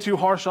 Can't be too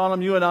harsh on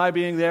them. You and I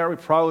being there, we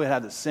probably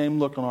had the same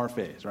look on our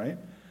face, right?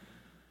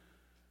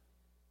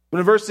 But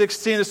in verse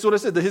 16, this is what it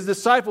said, that His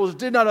disciples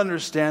did not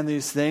understand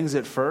these things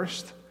at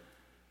first.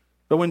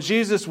 But when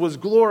Jesus was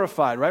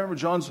glorified, right? Remember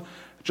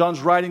John's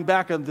writing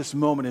back at this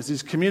moment as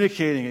he's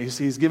communicating.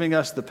 He's giving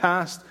us the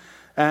past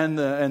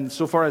and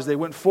so far as they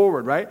went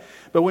forward, right?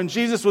 But when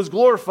Jesus was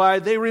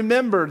glorified, they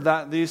remembered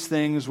that these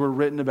things were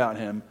written about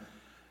Him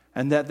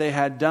and that they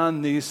had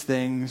done these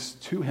things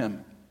to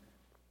Him.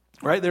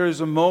 Right? There is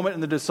a moment in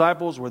the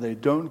disciples where they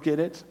don't get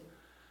it,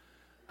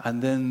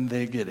 and then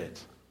they get it,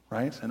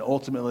 right? And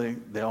ultimately,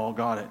 they all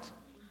got it.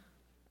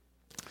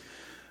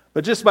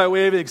 But just by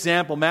way of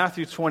example,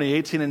 Matthew 20,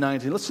 18 and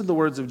 19, listen to the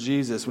words of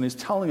Jesus when He's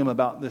telling them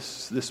about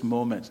this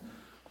moment.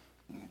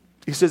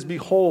 He says,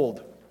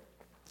 "Behold,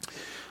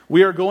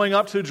 we are going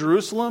up to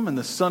Jerusalem, and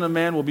the Son of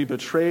Man will be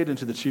betrayed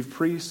into the chief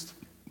priests,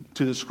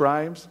 to the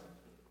scribes.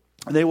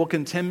 And they will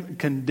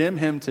condemn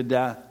Him to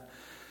death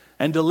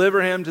and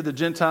deliver Him to the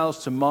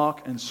Gentiles to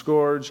mock and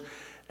scourge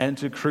and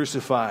to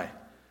crucify.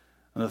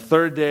 On the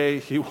third day,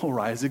 He will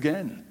rise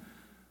again."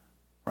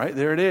 Right?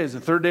 There it is. The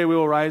third day we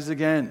will rise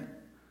again.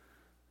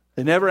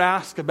 They never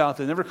ask about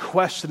that. They never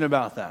question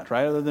about that,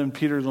 right? Other than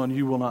Peter's one,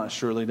 "You will not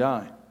surely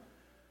die."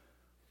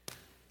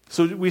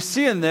 So we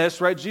see in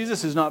this, right,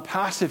 Jesus is not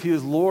passive. He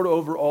is Lord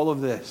over all of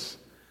this.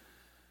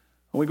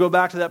 When we go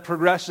back to that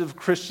progressive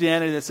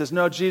Christianity that says,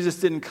 no, Jesus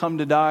didn't come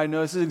to die.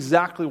 No, this is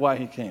exactly why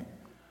He came.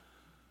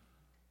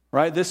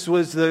 Right? This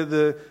was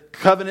the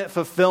covenant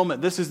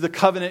fulfillment. This is the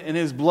covenant in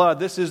His blood.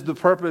 This is the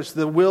purpose,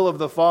 the will of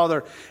the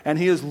Father, and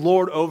He is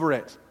Lord over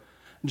it.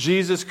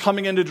 Jesus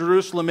coming into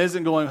Jerusalem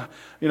isn't going,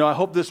 I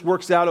hope this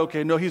works out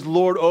okay. No, He's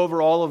Lord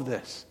over all of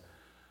this.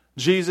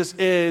 Jesus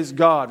is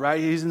God, right?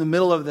 He's in the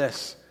middle of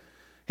this.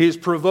 He's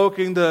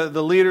provoking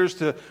the leaders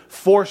to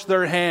force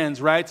their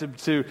hands, right?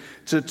 To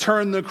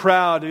turn the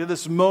crowd.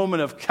 This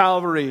moment of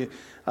Calvary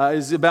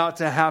is about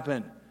to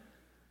happen.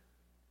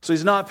 So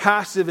he's not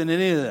passive in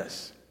any of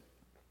this.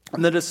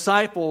 And the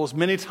disciples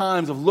many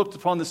times have looked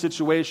upon the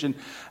situation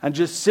and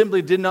just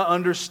simply did not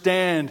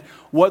understand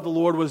what the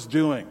Lord was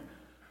doing.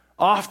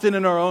 Often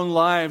in our own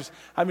lives,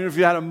 I mean, if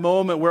you had a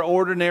moment where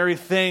ordinary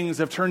things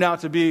have turned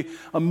out to be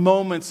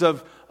moments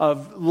of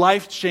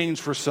life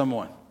change for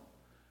someone.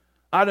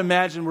 I'd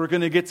imagine we're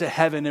going to get to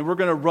heaven and we're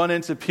going to run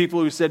into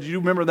people who said, you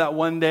remember that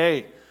one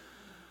day?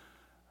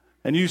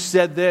 And you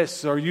said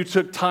this, or you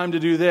took time to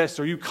do this,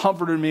 or you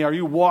comforted me, or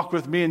you walked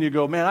with me, and you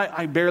go, man,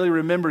 I barely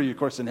remember you. Of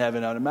course, in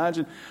heaven, I'd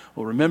imagine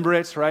we'll remember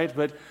it, right?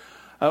 But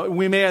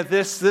we may at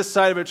this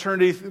side of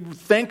eternity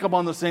think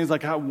upon those things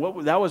like, that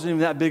wasn't even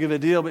that big of a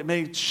deal, but it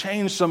may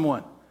change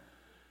someone.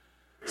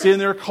 See, in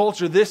their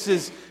culture, this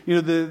is,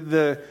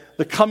 the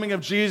coming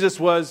of Jesus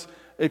was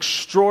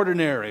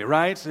extraordinary,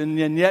 right? And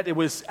yet it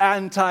was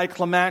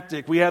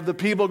anticlimactic. We have the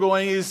people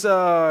going, he's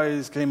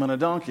came on a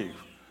donkey.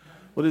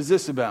 What is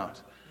this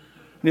about?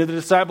 And the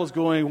disciples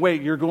going,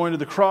 wait, you're going to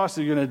the cross,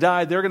 you're going to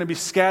die. They're going to be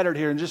scattered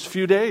here in just a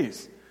few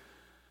days.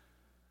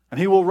 And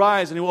he will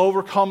rise and he will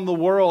overcome the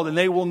world, and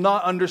they will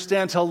not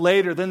understand till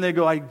later. Then they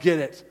go, I get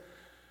it.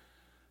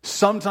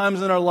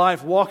 Sometimes in our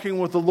life, walking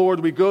with the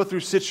Lord, we go through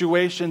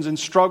situations and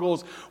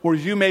struggles where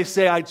you may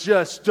say, I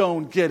just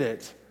don't get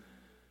it.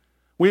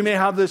 We may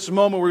have this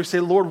moment where we say,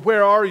 Lord,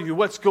 where are you?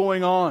 What's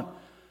going on?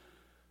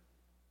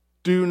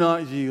 Do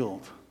not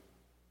yield.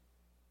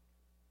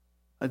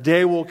 A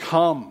day will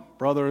come,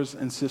 brothers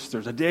and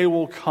sisters. A day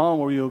will come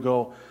where you'll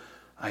go,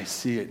 I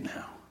see it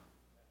now.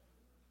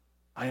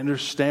 I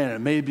understand. It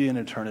may be an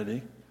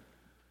eternity.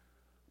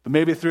 But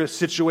maybe through a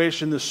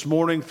situation this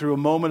morning, through a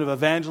moment of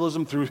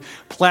evangelism, through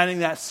planting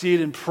that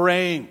seed and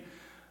praying,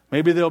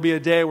 maybe there'll be a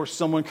day where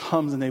someone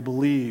comes and they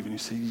believe and you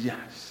say,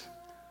 yes.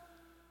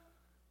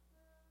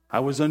 I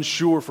was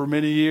unsure for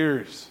many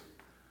years.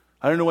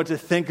 I don't know what to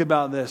think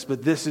about this,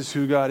 but this is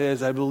who God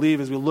is. I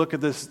believe as we look at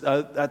this,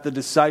 at the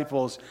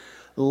disciples,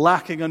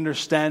 lacking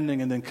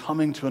understanding and then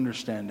coming to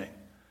understanding.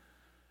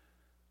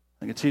 I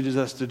think it teaches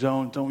us to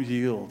don't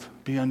yield.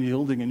 Be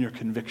unyielding in your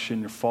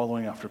conviction. You're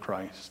following after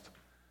Christ.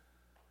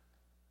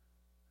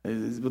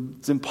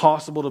 It's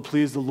impossible to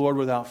please the Lord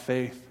without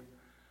faith.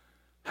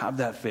 Have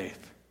that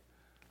faith.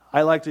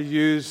 I like to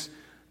use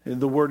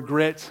the word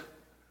grit,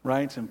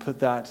 right? And put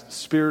that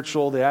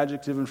spiritual, the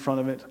adjective in front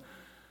of it.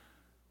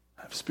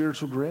 Have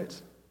spiritual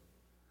grit.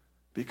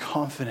 Be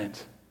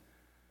confident.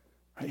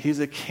 Right? He's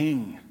a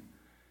king.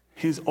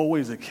 He's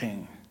always a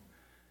king.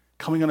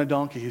 Coming on a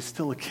donkey, he's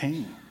still a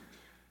king.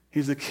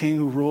 He's a king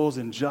who rules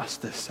in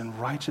justice and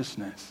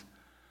righteousness.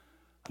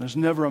 And there's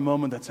never a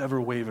moment that's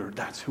ever wavered.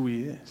 That's who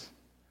he is.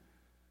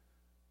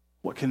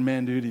 What can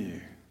man do to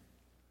you?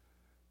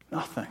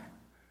 Nothing.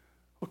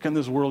 What can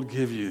this world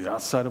give you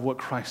outside of what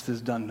Christ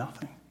has done?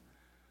 Nothing.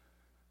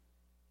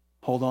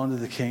 Hold on to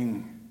the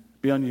king.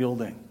 Be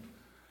unyielding.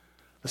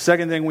 The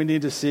second thing we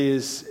need to see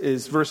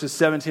is verses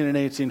 17 and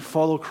 18.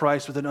 Follow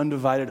Christ with an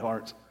undivided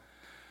heart.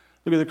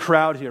 Look at the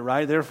crowd here,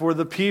 right? Therefore,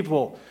 the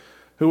people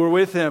who were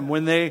with him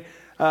when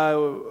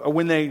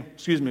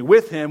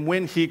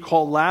he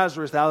called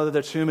Lazarus out of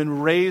the tomb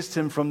and raised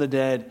him from the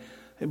dead,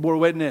 they bore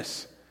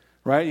witness,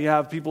 right? You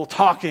have people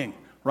talking,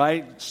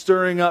 right?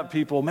 Stirring up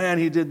people. Man,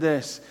 he did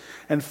this.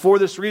 And for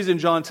this reason,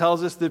 John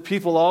tells us that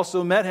people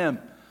also met him,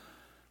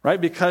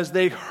 right? Because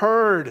they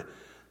heard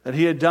that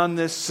he had done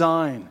this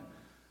sign.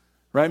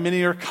 Right?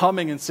 Many are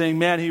coming and saying,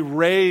 man, he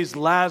raised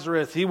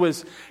Lazarus. He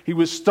was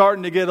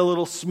starting to get a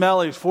little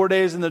smelly. 4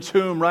 days in the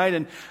tomb,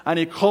 right? And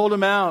he called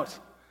him out.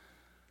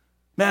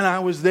 Man, I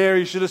was there.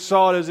 You should have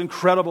saw it. It was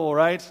incredible,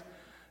 right?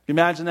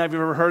 Imagine that. Have you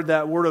ever heard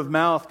that word of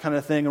mouth kind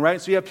of thing, right?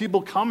 So you have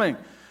people coming,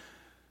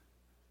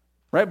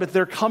 right? But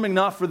they're coming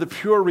not for the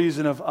pure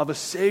reason of a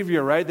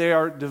Savior, right? They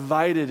are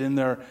divided in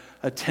their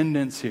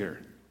attendance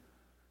here.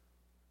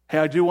 Hey,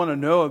 I do want to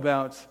know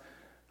about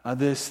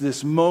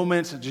this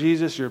moment,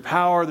 Jesus, your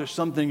power. There's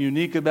something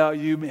unique about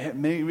you.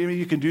 Maybe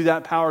you can do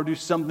that power, do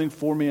something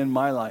for me in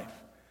my life.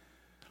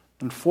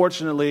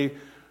 Unfortunately,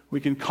 we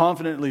can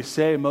confidently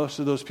say most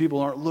of those people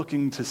aren't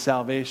looking to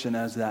salvation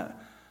as that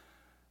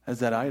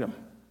item.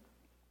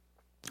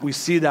 We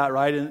see that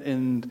right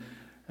in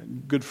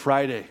Good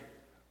Friday,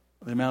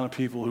 the amount of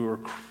people who are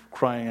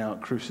crying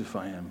out,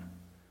 crucify him.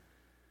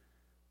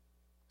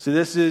 So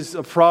this is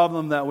a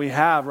problem that we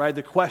have, right?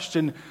 The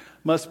question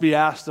must be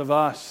asked of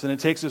us. And it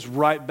takes us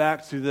right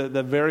back to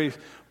the very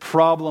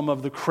problem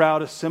of the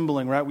crowd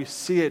assembling, right? We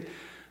see it.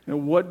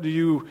 What do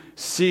you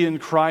see in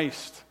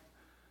Christ?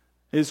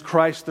 Is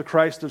Christ the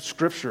Christ of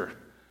Scripture?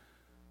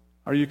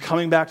 Are you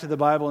coming back to the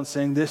Bible and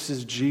saying, this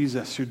is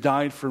Jesus who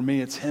died for me,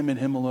 it's him and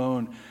him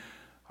alone?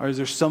 Or is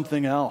there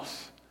something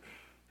else?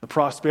 The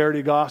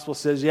prosperity gospel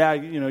says, yeah,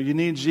 you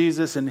need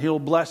Jesus and he'll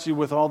bless you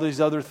with all these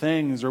other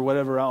things or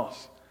whatever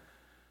else.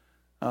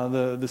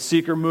 The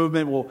seeker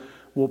movement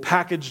will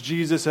package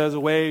Jesus as a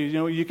way,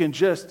 you can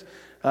just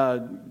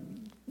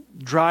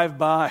drive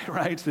by,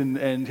 right?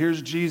 And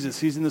here's Jesus.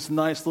 He's in this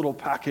nice little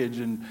package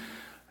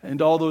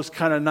and all those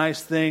kind of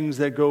nice things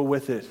that go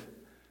with it.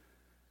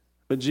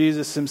 But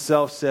Jesus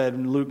himself said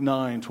in Luke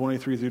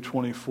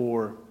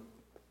 9:23-24,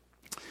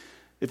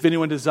 if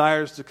anyone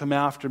desires to come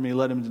after me,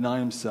 let him deny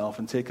himself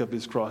and take up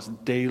his cross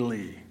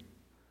daily.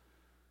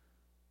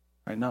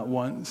 Right? Not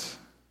once,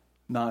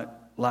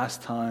 not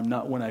last time,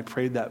 not when I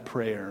prayed that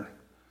prayer.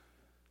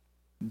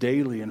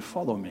 Daily, and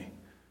follow me.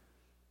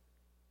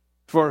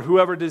 For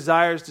whoever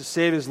desires to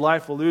save his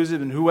life will lose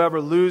it, and whoever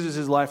loses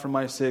his life for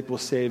my sake will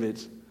save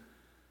it.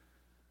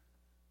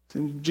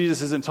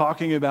 Jesus isn't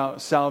talking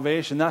about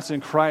salvation. That's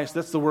in Christ.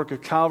 That's the work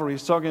of Calvary.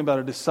 He's talking about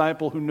a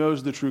disciple who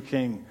knows the true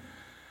King.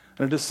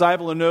 And a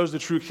disciple who knows the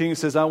true King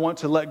says, I want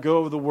to let go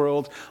of the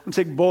world. I'm going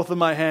to take both of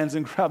my hands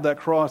and grab that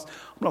cross.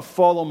 I'm going to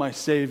follow my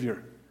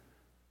Savior.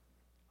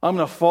 I'm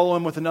going to follow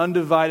him with an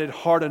undivided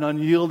heart, an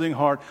unyielding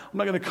heart. I'm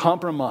not going to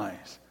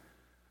compromise.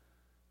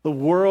 The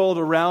world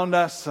around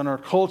us and our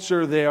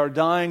culture, they are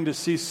dying to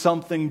see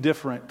something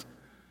different.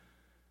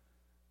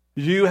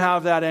 You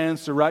have that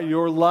answer, right?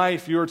 Your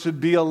life, you're to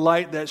be a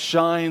light that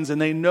shines,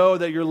 and they know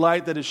that your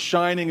light that is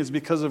shining is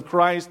because of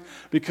Christ,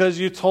 because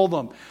you told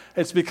them.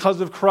 It's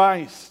because of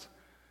Christ.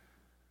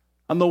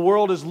 And the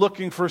world is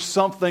looking for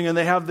something, and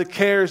they have the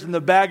cares and the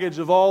baggage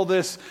of all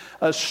this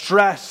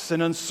stress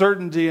and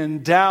uncertainty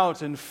and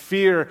doubt and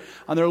fear,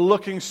 and they're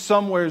looking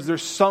somewhere.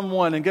 There's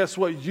someone, and guess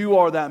what? You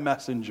are that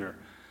messenger.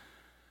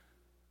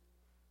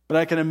 But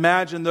I can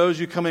imagine those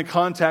you come in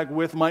contact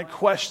with might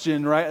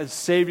question, right, a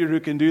Savior who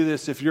can do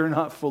this if you're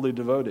not fully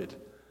devoted.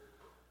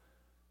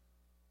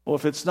 Well,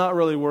 if it's not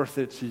really worth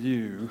it to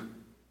you,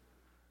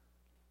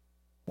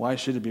 why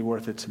should it be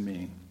worth it to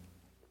me?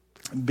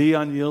 Be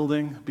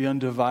unyielding, be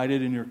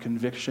undivided in your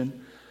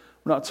conviction.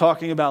 We're not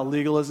talking about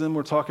legalism,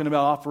 we're talking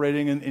about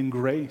operating in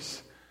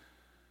grace.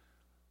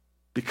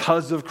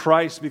 Because of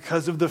Christ,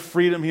 because of the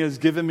freedom he has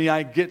given me,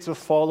 I get to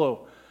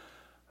follow.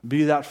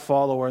 Be that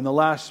follower. And the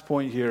last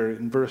point here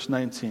in verse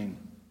 19,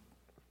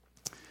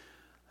 I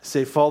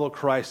say follow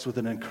Christ with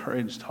an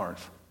encouraged heart.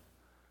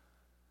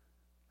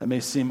 That may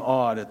seem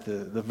odd at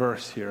the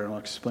verse here, and I'll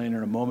explain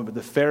in a moment, but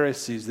the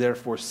Pharisees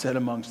therefore said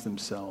amongst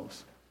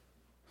themselves,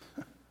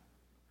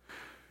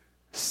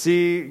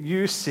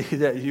 you see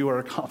that you are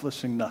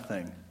accomplishing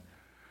nothing.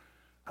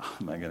 Oh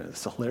my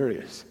goodness, it's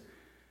hilarious.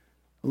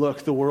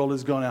 Look, the world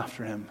has gone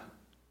after him.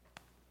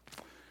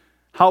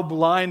 How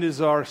blind is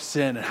our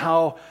sin, and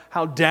how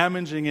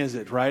damaging is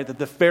it, right? That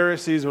the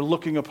Pharisees are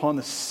looking upon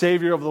the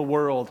Savior of the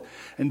world,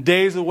 and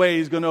days away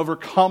he's going to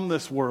overcome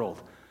this world.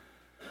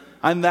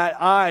 And that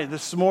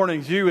this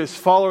morning, you as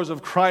followers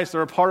of Christ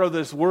are a part of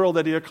this world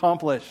that he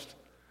accomplished.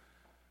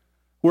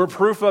 We're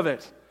proof of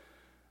it.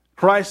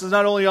 Christ is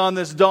not only on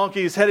this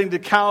donkey, he's heading to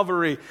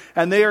Calvary,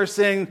 and they are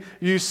saying,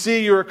 you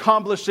see, you're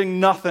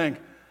accomplishing nothing.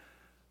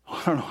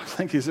 I don't know, I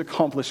think he's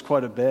accomplished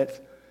quite a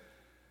bit.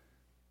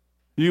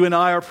 You and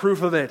I are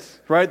proof of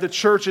it, right? The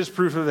church is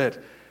proof of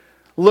it.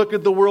 Look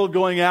at the world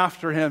going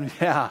after him.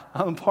 Yeah,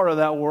 I'm part of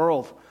that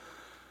world.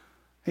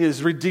 He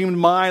has redeemed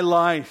my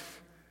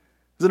life.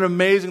 Isn't it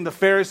amazing? The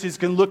Pharisees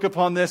can look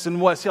upon this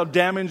and see how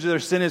damaged their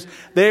sin is.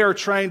 They are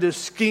trying to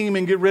scheme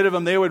and get rid of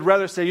him. They would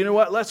rather say, you know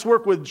what? Let's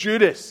work with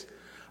Judas.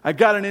 I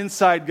got an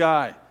inside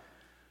guy.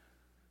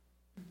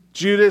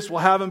 Judas will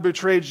have him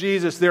betray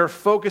Jesus. They're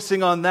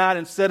focusing on that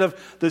instead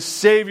of the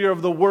Savior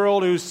of the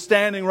world who's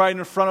standing right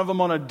in front of them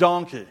on a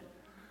donkey.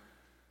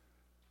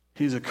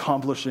 He's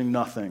accomplishing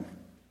nothing.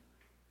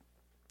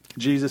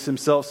 Jesus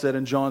himself said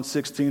in John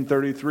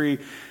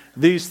 16:33,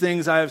 these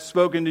things I have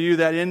spoken to you,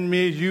 that in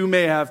me you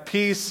may have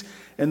peace.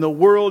 In the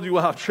world you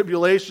will have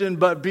tribulation,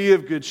 but be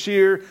of good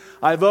cheer.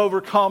 I've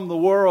overcome the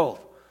world.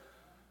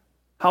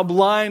 How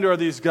blind are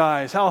these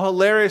guys? How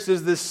hilarious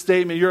is this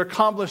statement? You're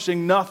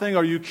accomplishing nothing.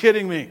 Are you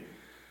kidding me?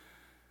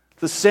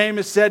 The same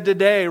is said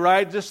today,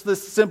 right? Just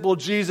this simple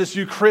Jesus,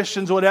 you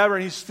Christians, whatever,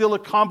 and he's still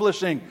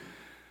accomplishing.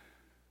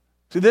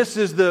 See, this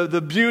is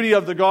the beauty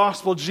of the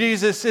gospel.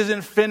 Jesus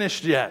isn't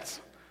finished yet.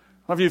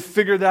 I don't know if you've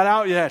figured that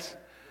out yet.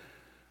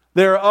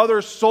 There are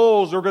other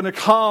souls who are going to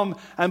come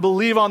and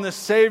believe on this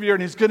Savior,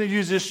 and he's going to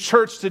use his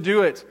church to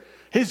do it.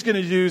 He's going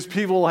to use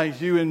people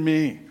like you and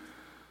me.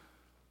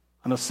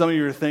 I know some of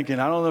you are thinking,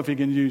 I don't know if he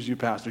can use you,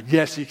 Pastor.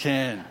 Yes, he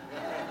can.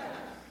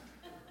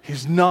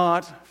 He's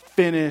not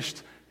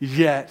finished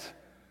yet.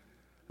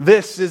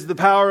 This is the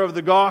power of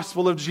the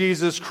gospel of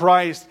Jesus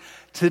Christ.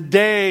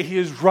 Today, he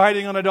is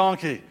riding on a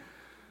donkey.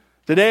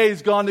 Today,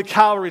 he's gone to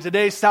Calvary.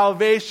 Today,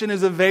 salvation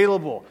is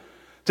available.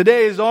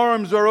 Today, his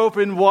arms are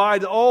open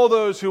wide. All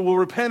those who will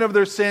repent of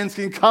their sins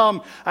can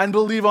come and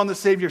believe on the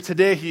Savior.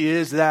 Today, he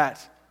is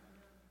that.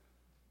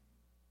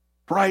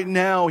 Right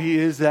now, he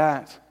is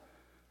that.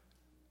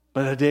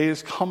 But a day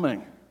is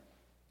coming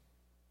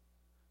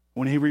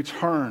when he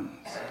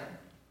returns.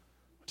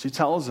 He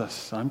tells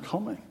us, I'm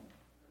coming.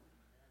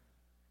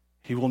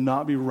 He will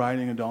not be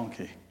riding a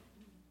donkey.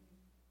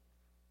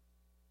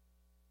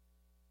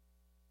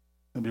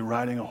 He'll be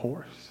riding a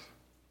horse.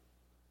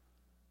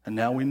 And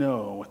now we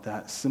know what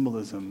that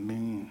symbolism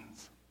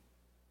means.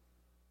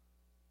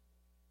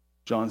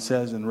 John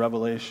says in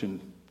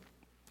Revelation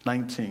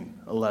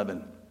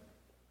 19:11,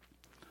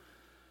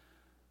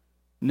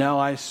 "Now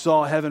I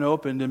saw heaven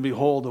opened, and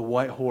behold, a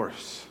white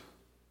horse.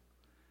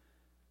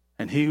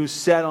 And he who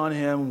sat on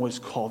him was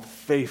called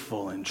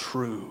Faithful and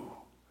True."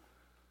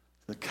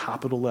 The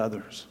capital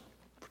letters.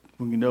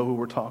 We know who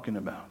we're talking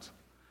about.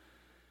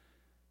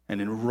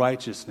 "And in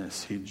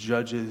righteousness he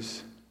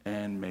judges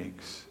and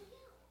makes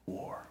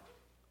war."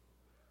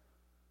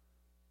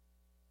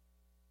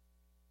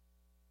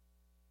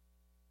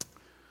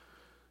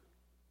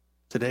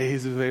 Today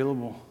he's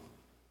available.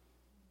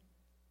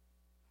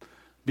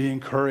 Be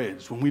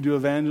encouraged. When we do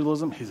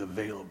evangelism, he's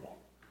available.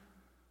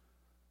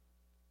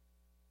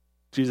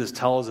 Jesus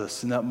tells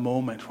us in that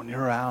moment when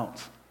you're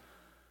out,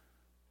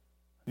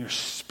 you're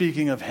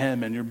speaking of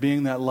him and you're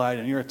being that light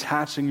and you're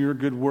attaching your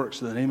good works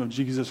to the name of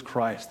Jesus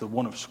Christ, the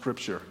one of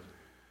Scripture.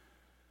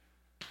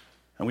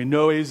 And we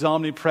know he's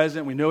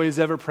omnipresent, we know he's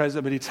ever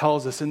present, but he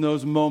tells us in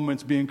those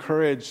moments, be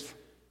encouraged,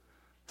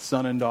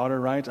 son and daughter,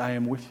 right? I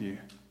am with you.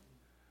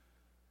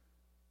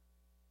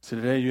 So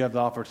today you have the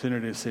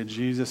opportunity to say,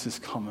 Jesus is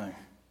coming.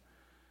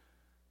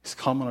 He's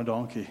come on a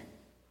donkey.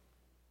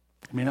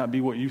 It may not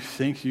be what you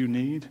think you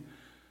need,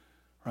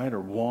 right, or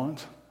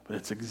want, but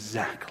it's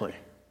exactly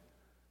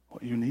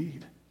what you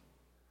need.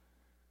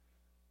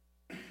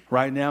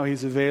 Right now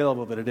he's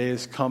available, but a day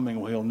is coming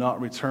where he'll not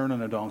return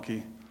on a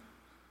donkey.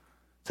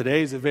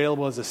 Today he's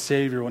available as a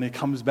Savior. When he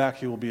comes back,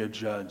 he will be a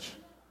judge.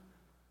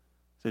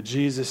 That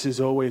Jesus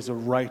is always a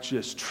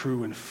righteous,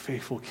 true, and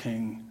faithful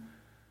King.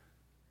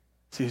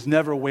 See, he's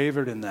never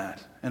wavered in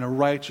that. And a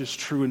righteous,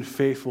 true, and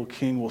faithful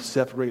King will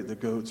separate the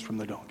goats from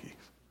the donkeys.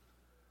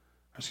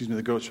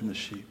 The goats from the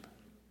sheep.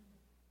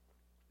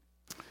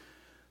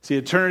 See,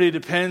 eternity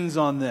depends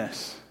on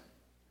this.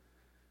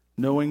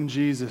 Knowing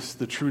Jesus,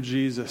 the true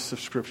Jesus of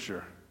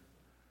Scripture.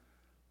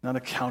 Not a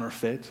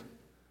counterfeit.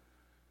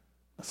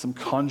 Not some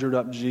conjured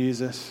up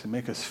Jesus to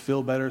make us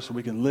feel better so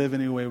we can live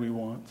any way we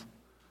want.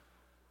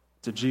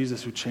 It's a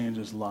Jesus who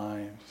changes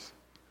lives.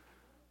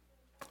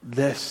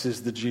 This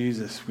is the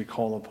Jesus we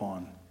call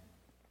upon.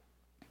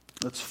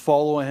 Let's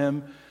follow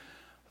him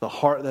with a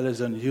heart that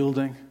is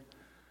unyielding,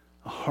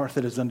 a heart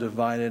that is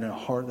undivided, and a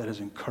heart that is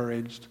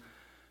encouraged,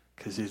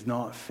 because he's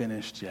not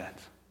finished yet.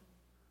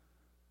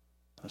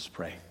 Let's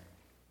pray.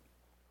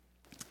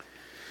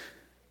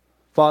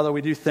 Father,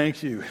 we do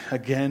thank you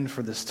again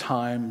for this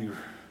time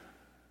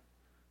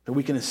that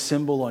we can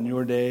assemble on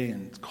your day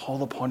and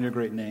call upon your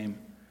great name.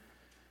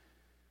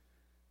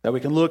 That we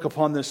can look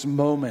upon this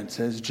moment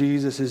as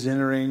Jesus is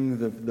entering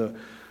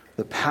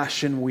the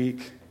Passion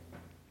Week.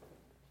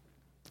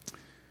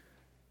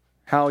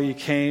 How he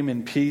came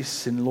in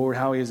peace, and Lord,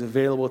 how he is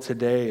available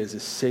today as a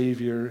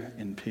Savior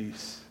in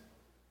peace.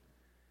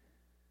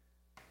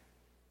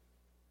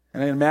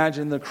 And I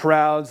imagine the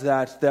crowds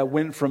that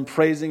went from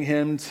praising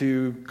him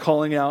to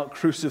calling out,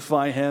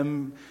 crucify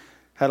him,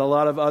 had a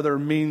lot of other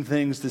mean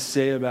things to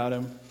say about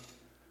him.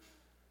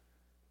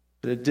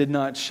 But it did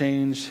not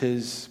change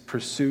his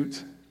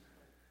pursuit,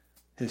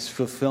 his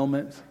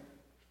fulfillment,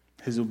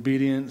 his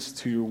obedience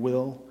to your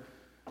will,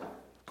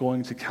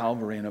 going to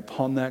Calvary, and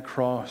upon that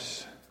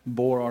cross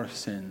bore our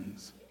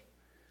sins.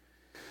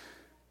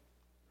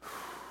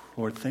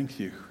 Lord, thank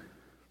you.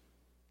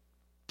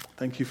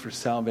 Thank you for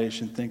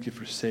salvation. Thank you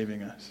for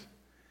saving us.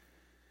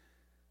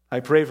 I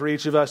pray for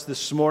each of us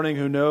this morning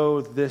who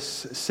know this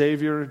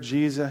Savior,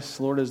 Jesus,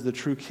 Lord, as the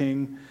true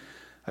King.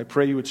 I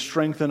pray you would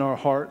strengthen our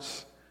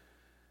hearts,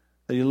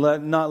 that you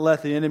not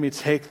let the enemy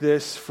take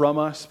this from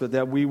us, but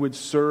that we would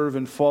serve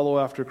and follow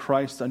after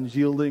Christ,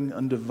 unyielding,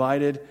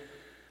 undivided,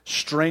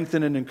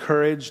 strengthened and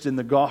encouraged in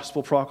the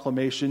gospel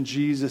proclamation.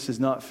 Jesus is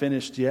not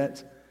finished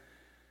yet.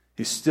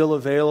 He's still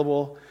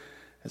available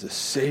as a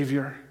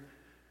Savior.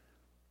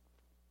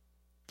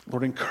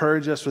 Lord,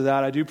 encourage us with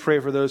that. I do pray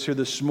for those here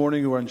this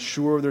morning who are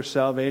unsure of their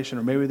salvation,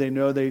 or maybe they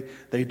know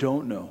they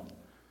don't know.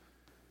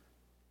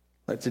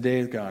 Let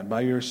today, God,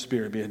 by your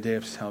Spirit, be a day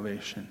of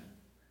salvation.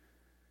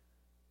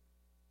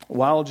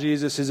 While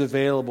Jesus is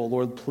available,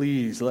 Lord,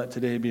 please let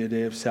today be a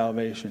day of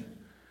salvation.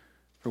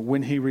 For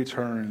when he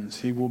returns,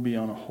 he will be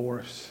on a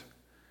horse.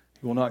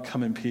 He will not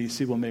come in peace.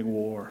 He will make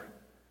war.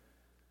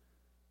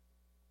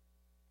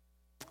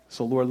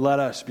 So, Lord, let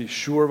us be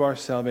sure of our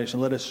salvation.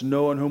 Let us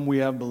know in whom we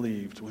have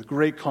believed with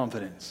great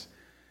confidence.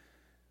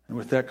 And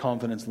with that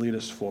confidence, lead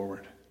us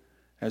forward.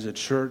 As a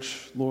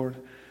church, Lord,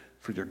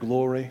 for your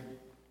glory,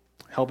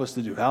 help us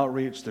to do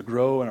outreach, to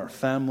grow in our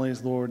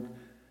families, Lord.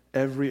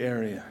 Every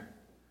area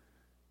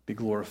be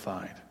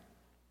glorified.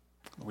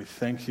 We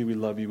thank you, we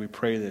love you, we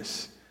pray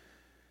this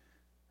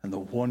in the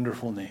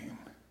wonderful name,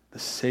 the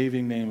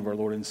saving name of our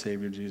Lord and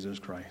Savior, Jesus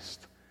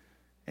Christ.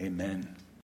 Amen.